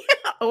you.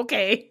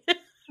 Okay.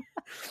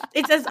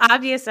 It's as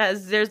obvious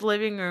as there's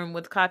living room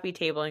with coffee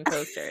table and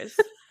coasters.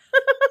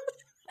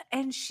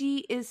 And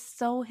she is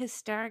so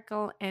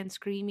hysterical and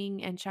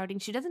screaming and shouting.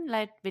 She doesn't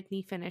let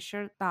Whitney finish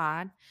her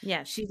thought.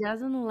 Yes. She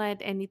doesn't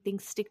let anything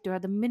stick to her.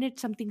 The minute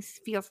something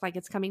feels like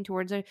it's coming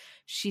towards her,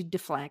 she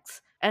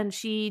deflects. And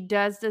she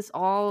does this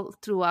all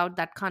throughout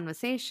that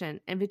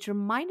conversation, and which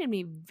reminded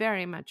me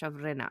very much of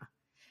Rinna.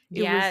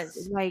 It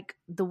was like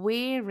the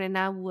way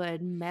Rinna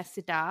would mess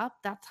it up.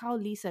 That's how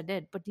Lisa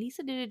did. But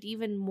Lisa did it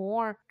even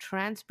more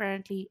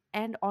transparently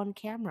and on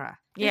camera.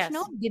 There's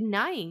no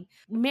denying.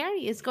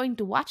 Mary is going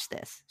to watch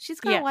this. She's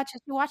going to watch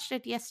it. She watched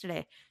it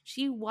yesterday.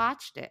 She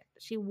watched it.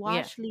 She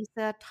watched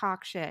Lisa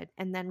talk shit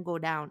and then go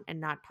down and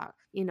not talk,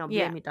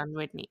 blame it on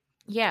Whitney.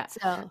 Yeah.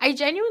 So I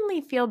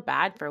genuinely feel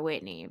bad for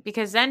Whitney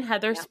because then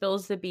Heather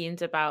spills the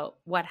beans about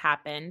what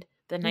happened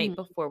the night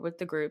before with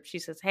the group. She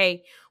says,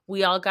 hey,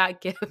 we all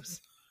got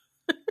gifts.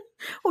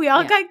 We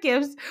all got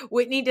gifts.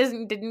 Whitney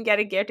didn't get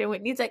a gift. And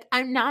Whitney's like,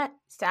 I'm not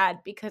sad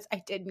because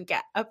I didn't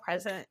get a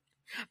present,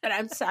 but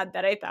I'm sad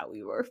that I thought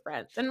we were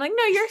friends. And I'm like,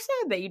 no, you're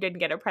sad that you didn't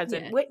get a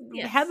present.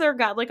 Heather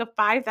got like a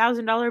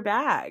 $5,000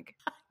 bag.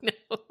 No.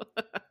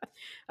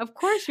 Of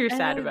course you're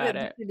sad about it.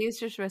 it. The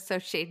producers were so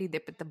shady. They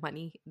put the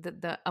money,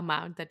 the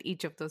amount that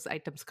each of those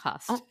items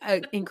cost.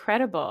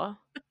 Incredible.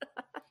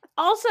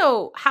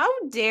 Also, how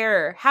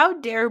dare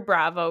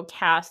Bravo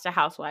cast a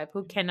housewife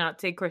who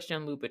cannot say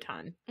Christian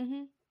Louboutin?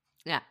 Mm-hmm.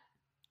 Yeah.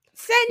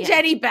 Send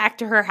Jenny back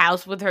to her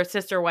house with her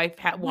sister wife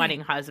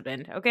wanting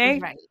husband, okay?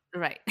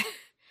 Right.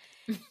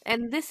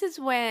 And this is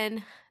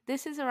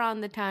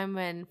around the time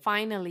when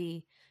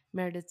finally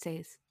Meredith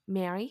says,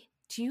 Mary,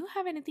 do you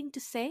have anything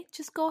to say?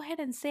 Just go ahead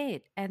and say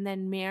it. And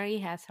then Mary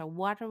has her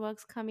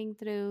waterworks coming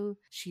through.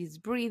 She's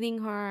breathing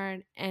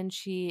hard and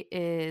she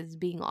is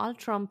being all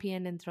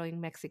Trumpian and throwing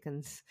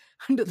Mexicans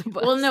under the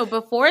bus. Well, no,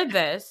 before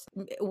this,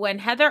 when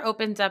Heather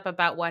opens up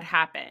about what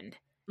happened,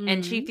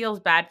 and she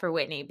feels bad for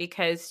Whitney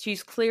because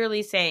she's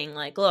clearly saying,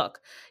 like, look,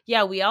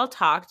 yeah, we all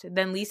talked.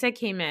 Then Lisa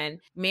came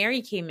in,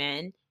 Mary came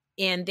in,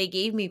 and they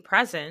gave me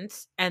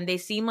presents, and they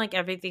seemed like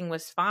everything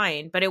was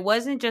fine. But it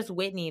wasn't just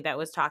Whitney that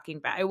was talking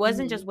bad. It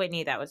wasn't just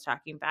Whitney that was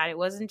talking bad. It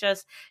wasn't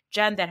just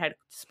Jen that had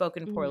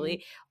spoken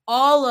poorly.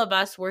 All of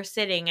us were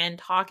sitting and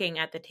talking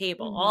at the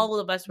table. All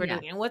of us were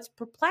doing it. And what's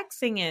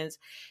perplexing is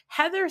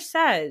Heather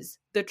says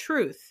the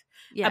truth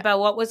about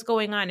what was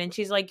going on. And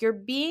she's like, you're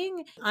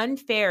being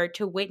unfair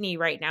to Whitney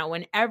right now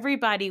when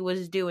everybody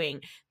was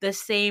doing the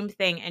same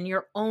thing and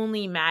you're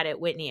only mad at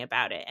Whitney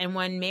about it. And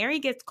when Mary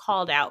gets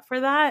called out for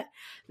that,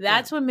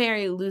 that's when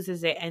Mary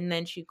loses it. And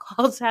then she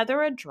calls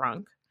Heather a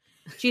drunk.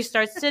 She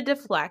starts to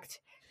deflect.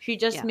 She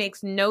just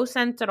makes no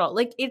sense at all.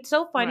 Like, it's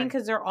so funny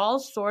because they're all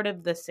sort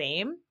of the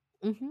same.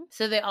 Mm-hmm.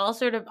 So they all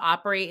sort of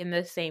operate in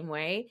the same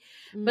way.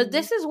 But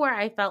this is where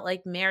I felt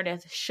like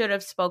Meredith should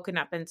have spoken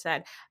up and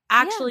said,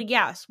 actually,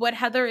 yes, what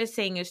Heather is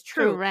saying is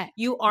true. Correct.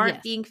 You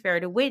aren't being fair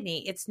to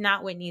Whitney. It's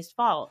not Whitney's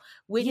fault.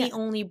 Whitney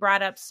only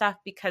brought up stuff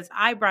because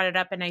I brought it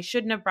up and I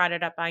shouldn't have brought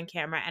it up on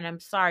camera. And I'm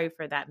sorry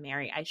for that,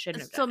 Mary. I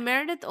shouldn't have. So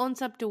Meredith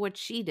owns up to what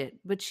she did,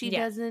 but she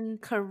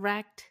doesn't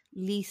correct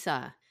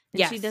Lisa.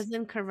 And she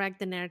doesn't correct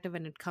the narrative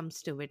when it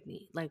comes to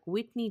Whitney. Like,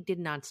 Whitney did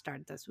not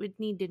start this.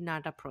 Whitney did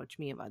not approach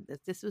me about this.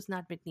 This was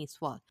not Whitney's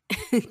fault.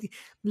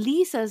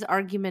 Lisa's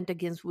argument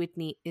against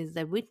Whitney is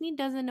that Whitney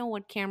doesn't know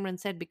what Cameron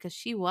said because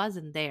she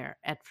wasn't there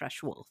at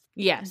Fresh Wolf.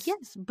 Yes.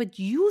 Yes, but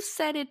you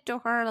said it to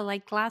her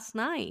like last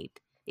night.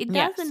 It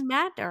doesn't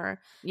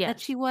matter that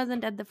she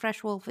wasn't at the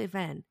Fresh Wolf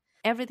event.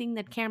 Everything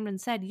that Cameron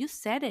said, you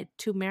said it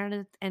to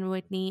Meredith and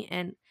Whitney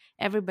and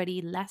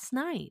everybody last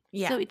night.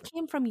 Yeah. So it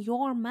came from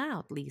your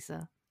mouth,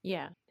 Lisa.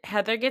 Yeah.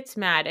 Heather gets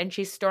mad and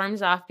she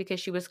storms off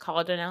because she was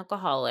called an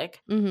alcoholic.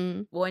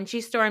 Mm-hmm. When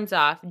she storms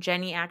off,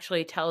 Jenny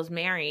actually tells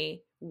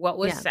Mary what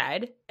was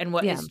said and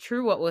what is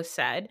true what was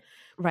said.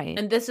 Right.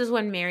 And this is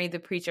when Mary, the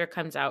preacher,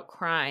 comes out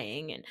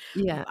crying.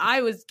 And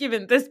I was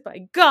given this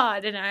by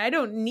God and I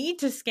don't need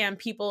to scam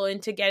people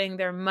into getting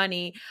their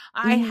money.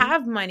 I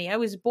have money. I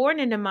was born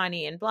into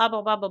money and blah,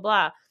 blah, blah, blah,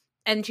 blah.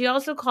 And she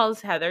also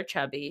calls Heather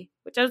chubby,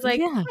 which I was like,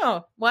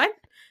 oh, what?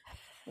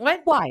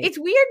 What? Why? It's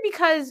weird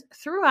because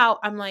throughout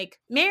I'm like,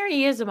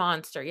 Mary is a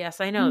monster.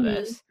 Yes, I know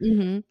this.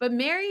 Mm-hmm. But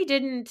Mary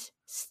didn't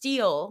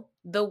steal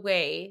the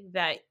way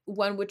that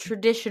one would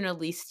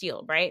traditionally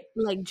steal, right?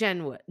 Like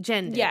Jen would.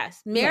 Jen did.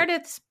 Yes.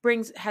 Meredith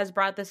has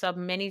brought this up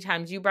many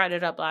times. You brought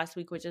it up last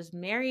week, which is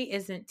Mary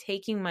isn't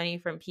taking money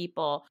from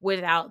people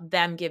without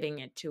them giving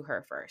it to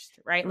her first,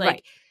 right?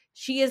 Like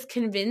she is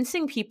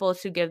convincing people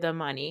to give them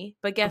money,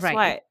 but guess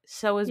what?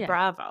 So is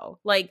Bravo.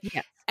 Like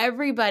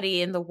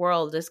everybody in the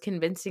world is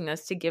convincing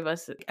us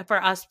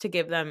for us to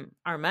give them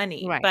our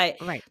money. Right.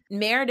 But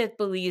Meredith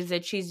believes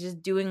that she's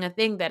just doing a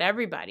thing that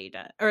everybody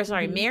does. Or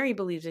sorry, Mary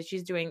believes that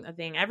she's doing a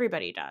thing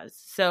everybody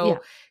does. So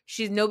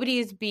nobody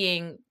is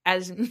being,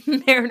 as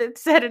Meredith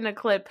said in a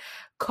clip,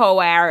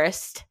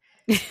 coerced.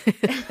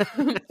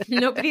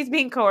 Nobody's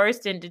being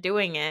coerced into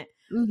doing it.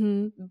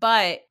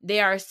 But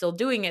they are still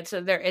doing it.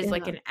 So there is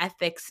like an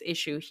ethics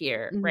issue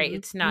here, right?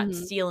 It's not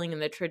stealing in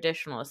the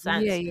traditional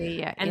sense.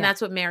 And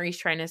that's what Mary's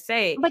trying to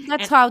say. But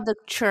that's how the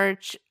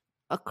church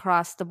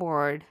across the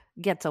board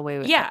gets away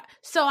with it.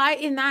 So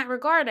in that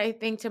regard, I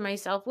think to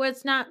myself, well,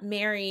 it's not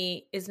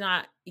Mary is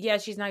not,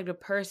 she's not a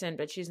good person,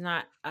 but she's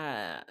not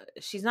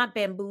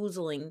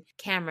bamboozling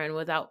Cameron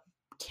without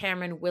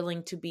Cameron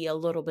willing to be a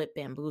little bit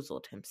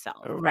bamboozled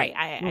himself. Right.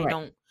 I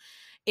don't.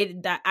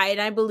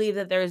 I believe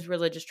that there is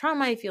religious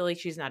trauma. I feel like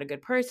she's not a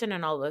good person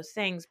and all those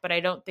things, but I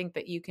don't think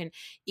that you can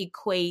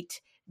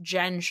equate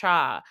Jen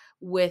Shaw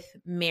with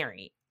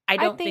Mary.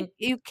 I think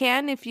you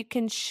can if you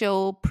can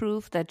show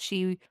proof that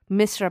she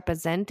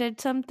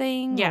misrepresented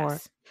something or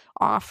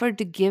offered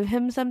to give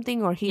him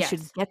something or he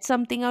should get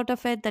something out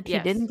of it that he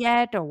didn't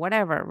get or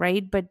whatever,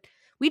 right? But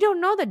we don't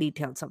know the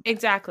details of it.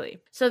 Exactly.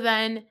 So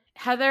then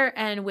Heather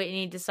and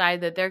Whitney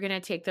decide that they're going to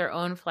take their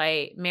own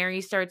flight.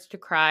 Mary starts to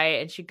cry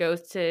and she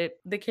goes to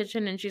the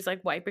kitchen and she's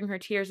like wiping her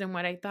tears. And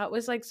what I thought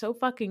was like so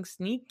fucking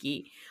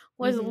sneaky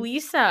was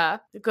Lisa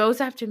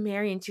goes after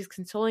Mary and she's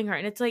consoling her.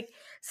 And it's like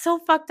so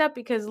fucked up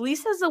because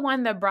Lisa's the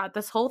one that brought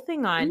this whole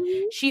thing on.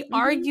 She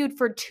argued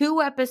for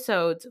 2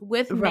 episodes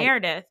with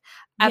Meredith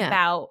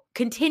about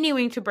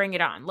continuing to bring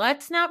it on.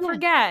 Let's not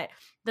forget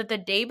that the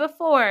day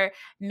before,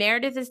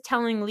 Meredith is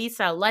telling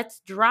Lisa, let's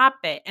drop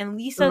it. And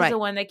Lisa's the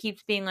one that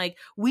keeps being like,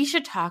 we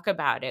should talk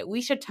about it.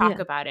 We should talk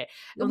about it.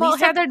 And well,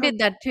 Heather did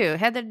that too.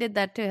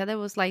 Heather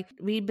was like,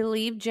 we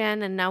believe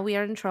Jen and now we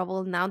are in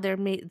trouble. Now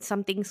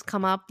something's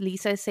come up.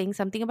 Lisa is saying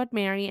something about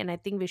Mary and I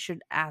think we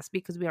should ask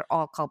because we are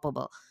all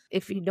culpable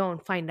if we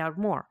don't find out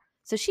more.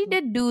 So she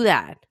did do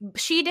that.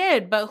 She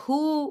did, but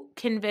who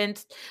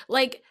convinced,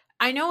 like,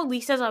 I know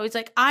Lisa's always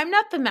like, I'm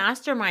not the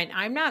mastermind.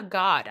 I'm not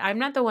God. I'm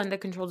not the one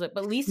that controls it.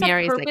 But Lisa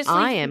Mary's purposely... like,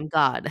 I am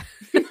God.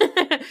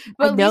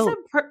 But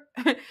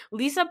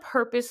Lisa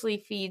purposely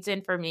feeds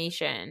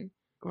information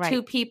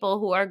to people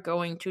who are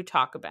going to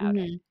talk about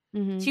it.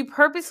 She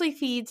purposely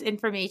feeds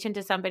information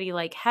to somebody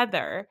like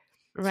Heather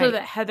so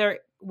that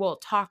Heather will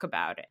talk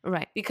about it.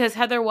 Right. Because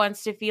Heather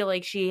wants to feel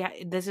like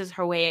this is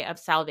her way of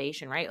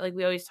salvation, right? Like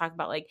we always talk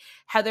about like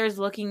Heather's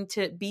looking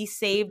to be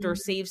saved or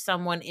save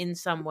someone in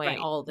some way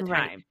all the time.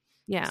 Right.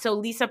 Yeah. So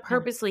Lisa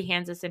purposely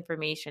hands this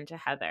information to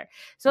Heather.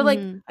 So like,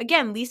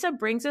 again, Lisa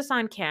brings this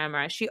on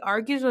camera. She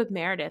argues with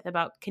Meredith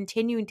about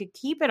continuing to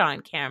keep it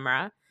on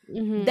camera.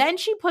 Then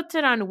she puts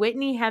it on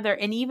Whitney, Heather,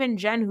 and even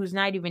Jen, who's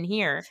not even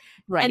here.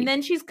 Right. And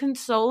then she's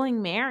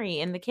consoling Mary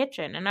in the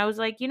kitchen. And I was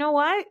like, you know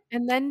what?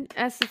 And then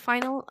as the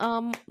final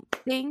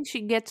thing,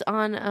 she gets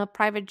on a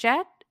private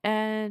jet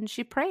and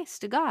she prays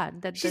to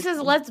God. She says,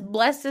 let's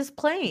bless this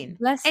plane.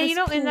 In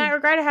that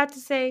regard, I have to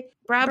say,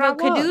 bravo.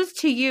 Kudos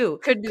to you.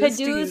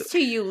 Kudos to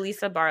you,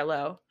 Lisa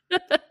Barlow.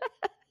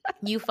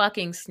 You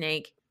fucking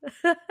snake.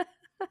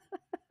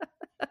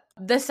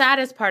 The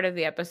saddest part of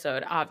the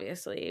episode,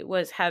 obviously,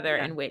 was Heather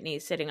and Whitney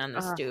sitting on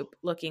the stoop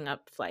looking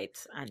up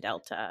flights on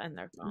Delta and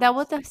their phones. That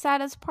was the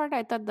saddest part.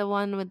 I thought the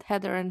one with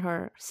Heather and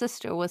her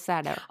sister was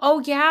sadder.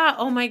 Oh, yeah.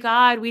 Oh, my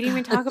God. We didn't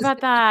even talk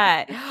about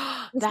that.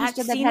 That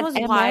scene was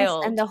MS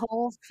wild. and the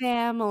whole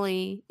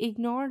family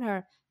ignored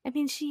her. I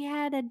mean, she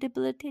had a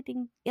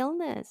debilitating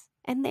illness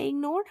and they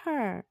ignored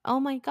her. Oh,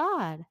 my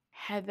God.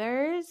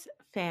 Heather's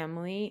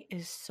family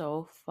is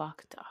so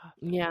fucked up.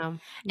 Yeah.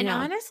 And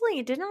honestly,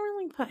 it didn't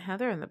really put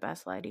Heather in the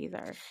best light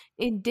either.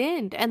 It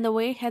didn't. And the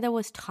way Heather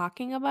was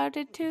talking about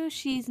it too,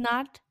 she's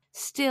not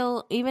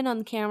still, even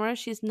on camera,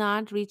 she's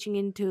not reaching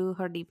into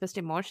her deepest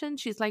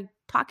emotions. She's like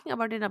talking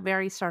about it in a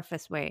very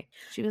surface way.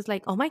 She was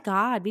like, oh my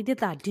God, we did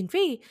that, didn't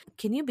we?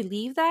 Can you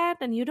believe that?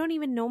 And you don't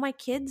even know my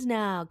kids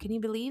now. Can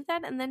you believe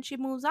that? And then she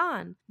moves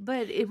on.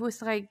 But it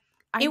was like,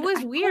 it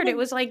was weird. It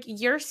was like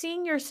you're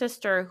seeing your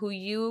sister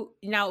who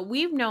now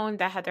we've known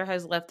that Heather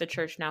has left the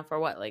church now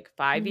for what, like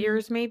 5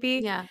 years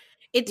maybe? Yeah.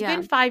 It's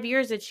been 5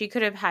 years that she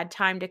could have had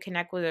time to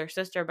connect with her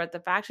sister, but the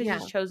fact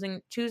that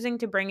she's choosing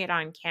to bring it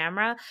on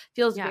camera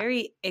feels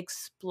very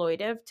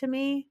exploitive to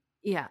me.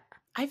 Yeah.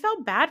 I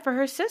felt bad for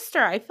her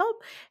sister.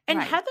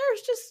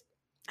 Heather's just,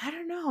 I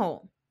don't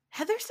know.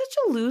 Heather's such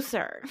a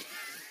loser.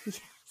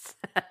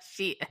 Yes,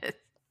 she is.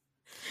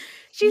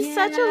 She's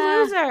such a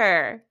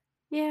loser.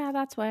 Yeah,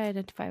 that's why I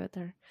identify with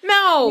her.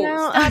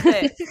 No. Stop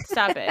it.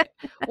 Stop it.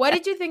 What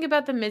did you think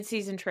about the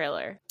mid-season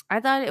trailer? I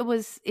thought it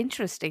was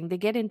interesting. They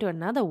get into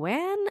another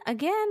van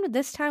again,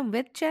 this time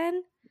with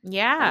Jen.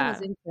 Yeah.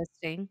 That was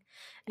interesting.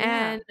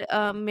 Yeah.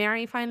 And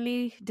Mary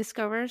finally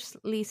discovers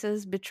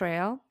Lisa's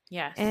betrayal.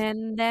 Yes.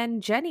 And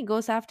then Jenny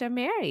goes after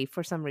Mary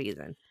for some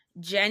reason.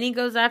 Jenny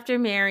goes after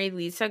Mary.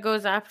 Lisa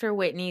goes after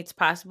Whitney. It's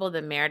possible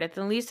that Meredith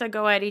and Lisa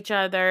go at each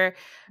other.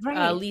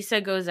 Right. Lisa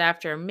goes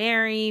after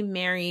Mary.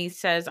 Mary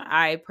says,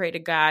 I pray to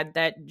God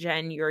that,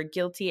 Jen, you're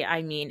guilty.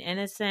 I mean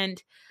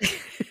innocent.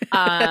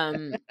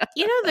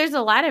 There's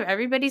a lot of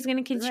everybody's going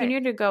to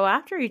continue to go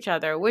after each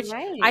other, which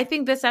I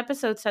think this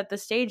episode set the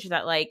stage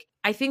that, like,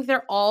 I think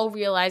they're all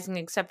realizing,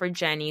 except for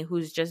Jenny,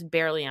 who's just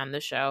barely on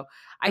the show.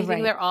 I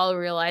think they're all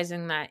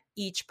realizing that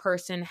each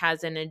person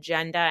has an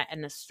agenda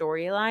and a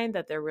storyline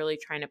that they're really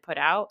trying to put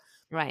out.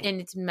 Right. And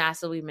it's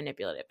massively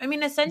manipulative. I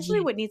mean, essentially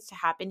what needs to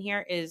happen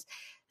here is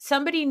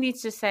somebody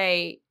needs to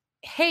say,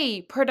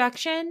 hey,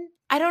 production,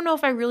 I don't know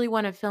if I really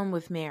want to film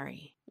with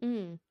Mary.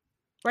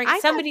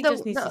 Right? Somebody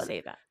just needs to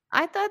say that.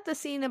 I thought the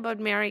scene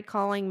about Mary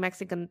calling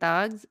Mexican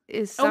thugs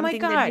is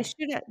something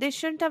that they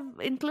shouldn't have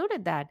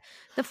included that.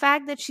 The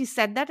fact that she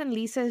said that and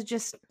Lisa is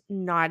just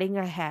nodding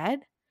her head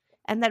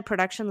and that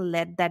production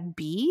let that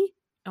be.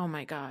 Oh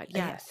my God.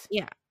 Yes.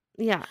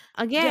 Yeah.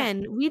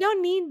 Again, we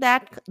don't need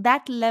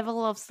that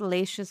level of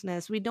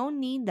salaciousness. We don't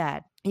need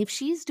that. If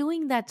she's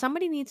doing that,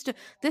 somebody needs to.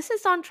 This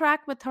is on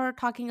track with her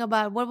talking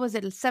about, what was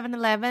it,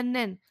 7-Eleven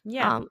and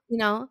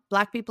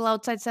black people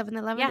outside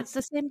 7-Eleven. Yeah. It's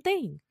the same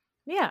thing.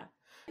 Yeah.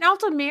 And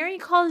also, Mary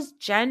calls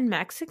Jen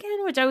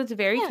Mexican, which I was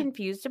very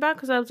confused about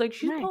because I was like,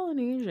 she's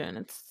Polynesian.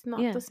 It's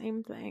not the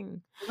same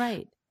thing.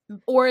 Right.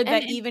 Or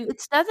that even...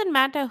 It doesn't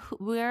matter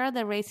where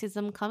the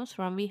racism comes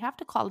from. We have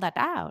to call that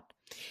out.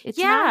 It's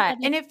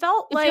and it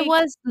felt like... If it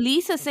was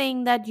Lisa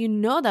saying that,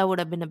 that would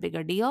have been a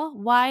bigger deal.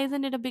 Why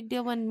isn't it a big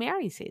deal when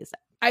Mary says that?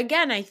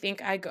 Again, I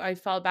think I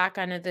fall back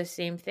onto the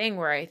same thing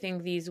where I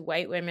think these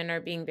white women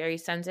are being very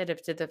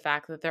sensitive to the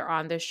fact that they're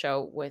on the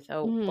show with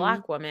a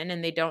black woman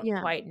and they don't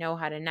quite know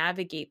how to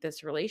navigate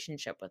this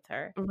relationship with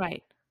her.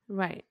 Right.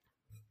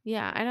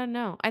 Yeah, I don't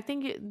know. I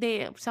think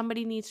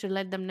somebody needs to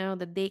let them know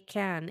that they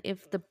can.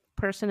 If the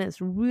person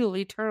is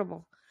really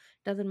terrible,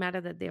 doesn't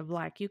matter that they're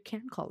black, you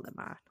can call them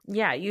out.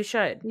 Yeah, you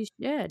should.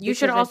 You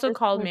should also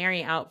call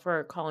Mary out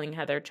for calling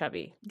Heather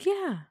chubby.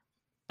 Yeah.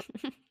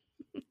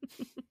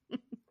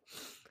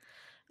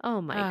 Oh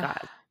my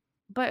God.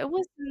 But it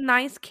was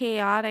nice,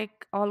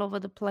 chaotic, all over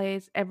the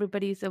place.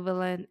 Everybody's a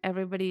villain.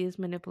 Everybody is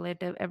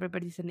manipulative.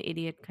 Everybody's an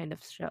idiot kind of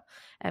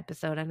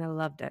episode. And I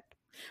loved it.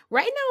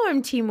 Right now,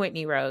 I'm Team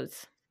Whitney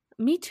Rose.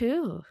 Me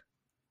too.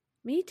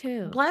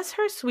 Bless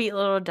her sweet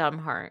little dumb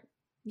heart.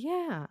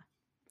 Yeah.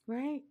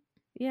 Right?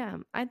 Yeah,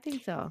 I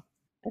think so.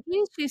 At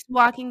least she's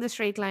walking the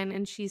straight line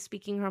and she's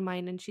speaking her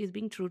mind and she's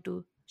being true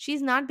to.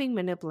 She's not being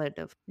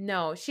manipulative.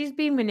 No, she's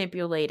being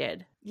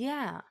manipulated.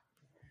 Yeah.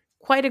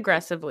 Quite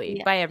aggressively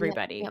by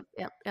everybody.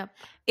 Yep.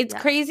 It's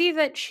crazy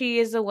that she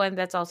is the one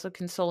that's also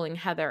consoling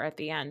Heather at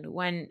the end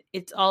when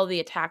it's all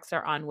the attacks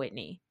are on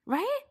Whitney.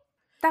 Right?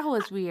 That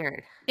was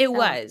weird. It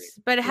was.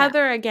 But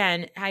Heather,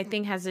 again, I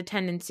think has a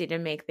tendency to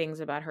make things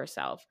about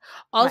herself.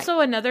 Also,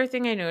 another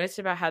thing I noticed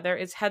about Heather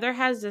is Heather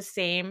has the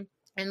same,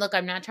 and look,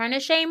 I'm not trying to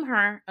shame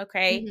her,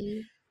 okay? Mm-hmm.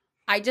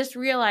 I just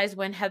realized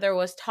when Heather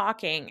was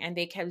talking and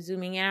they kept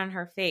zooming in on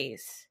her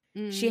face,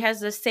 she has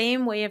the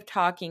same way of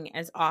talking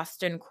as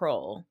Austin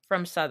Kroll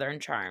from Southern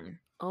Charm.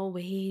 Oh,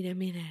 wait a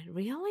minute.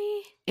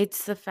 Really?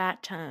 It's the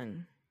fat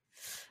tongue.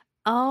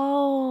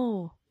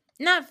 Oh.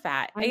 Not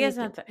fat. I guess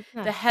not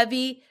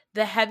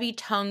the heavy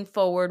tongue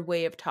forward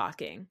way of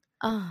talking.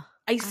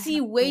 I I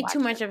see way too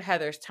much of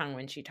Heather's tongue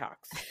when she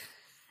talks.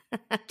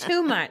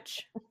 Too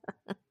much.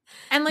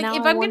 And like,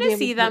 if I'm going to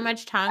see that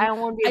much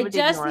tongue, I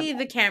just need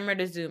the camera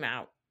to zoom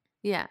out.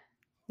 Yeah.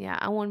 Yeah,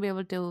 I won't be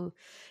able to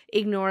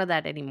ignore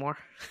that anymore.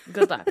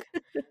 Good luck.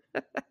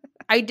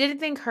 I did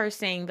think her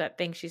saying that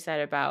thing she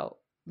said about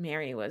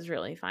Mary was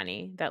really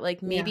funny. That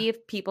like maybe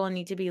if people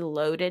need to be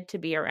loaded to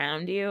be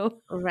around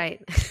you. Right.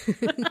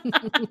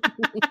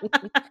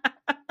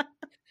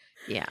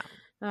 Yeah.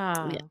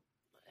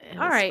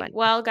 All right. Funny.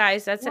 Well,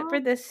 guys, that's it for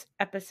this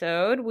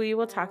episode. We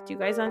will talk to you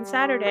guys on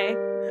Saturday.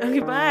 Okay,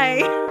 bye.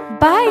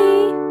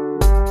 Bye.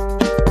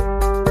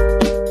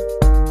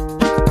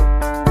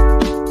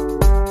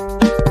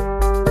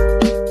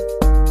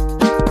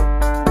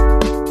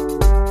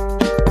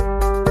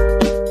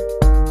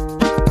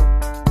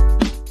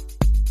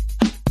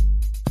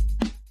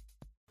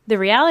 The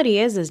Reality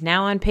is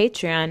now on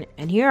Patreon,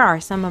 and here are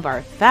some of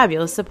our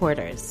fabulous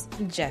supporters.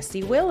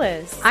 Jesse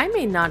Willis. I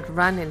may not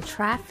run in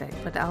traffic,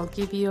 but I'll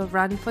give you a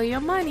run for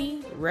your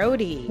money.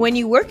 Rhodey. When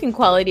you work in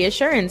quality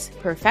assurance,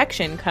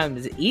 perfection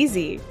comes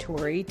easy.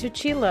 Tori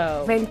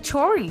Tuchilo. When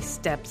Tori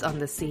steps on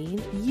the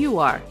scene, you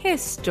are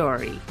his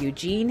story.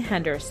 Eugene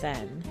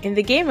Henderson. In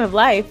the game of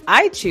life,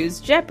 I choose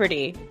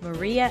Jeopardy!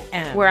 Maria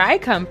M. Where I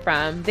come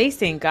from, they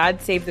sing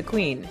God Save the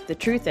Queen. The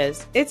truth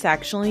is, it's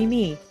actually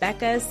me.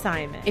 Becca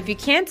Simon. If you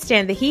can't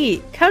stand the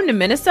heat, come to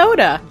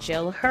Minnesota.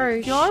 Jill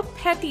Hirsch. Your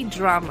petty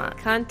drama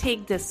can't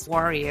take this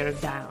warrior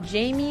down.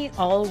 Jamie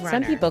Allrunner.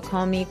 Some people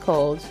call me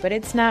cold, but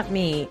it's not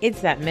me.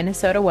 It's that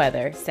Minnesota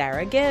weather.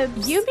 Sarah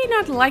Gibbs. You may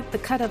not like the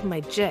cut of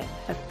my jib,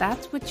 but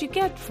that's what you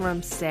get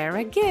from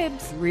Sarah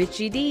Gibbs.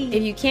 Richie D.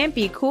 If you can't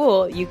be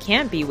cool, you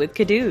can't be with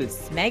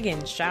Caduce.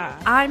 Megan Shaw.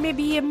 I may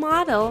be a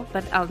model,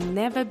 but I'll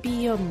never be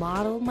your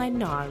model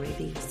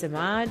minority.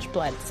 Samaj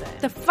Bledson.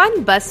 The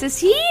fun bus is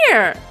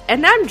here,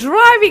 and I'm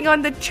driving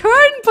on the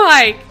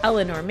turnpike.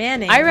 Eleanor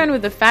Manning. I run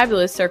with a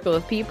fabulous circle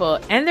of people,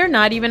 and they're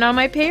not even on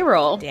my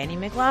payroll. Danny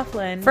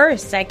McLaughlin.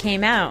 First, I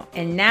came out,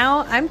 and now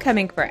I'm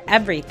coming for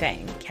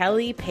everything.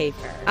 Kelly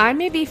Paper. I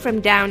may be from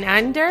down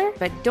under,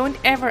 but don't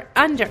ever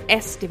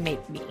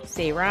underestimate me.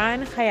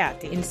 Seyran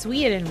Hayati. In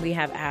Sweden, we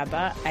have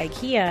ABBA,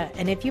 IKEA,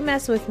 and if you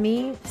mess with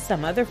me,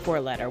 some other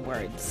four-letter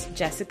words.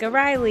 Jessica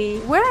Riley.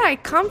 Where I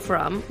come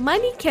from,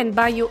 money can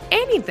buy you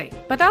anything,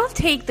 but I'll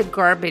take the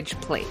garbage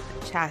plate.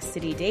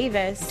 Chastity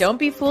Davis. Don't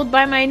be fooled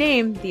by my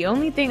name. The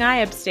only thing I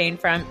abstain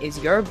from is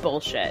your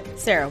bullshit.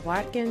 Sarah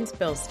Watkins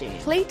Bilstein.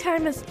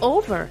 Playtime is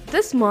over.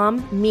 This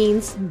mom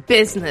means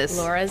business.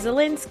 Laura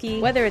Zelinsky.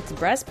 Whether it's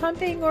breast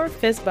pumping or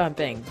fist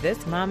bumping,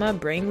 this mama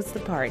brings the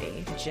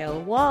party.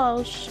 Jill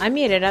Walsh. I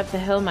made it up the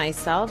hill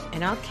myself,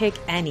 and I'll kick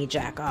any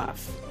jack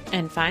off.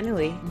 And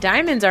finally,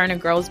 diamonds aren't a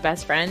girl's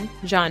best friend.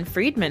 John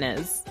Friedman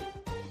is.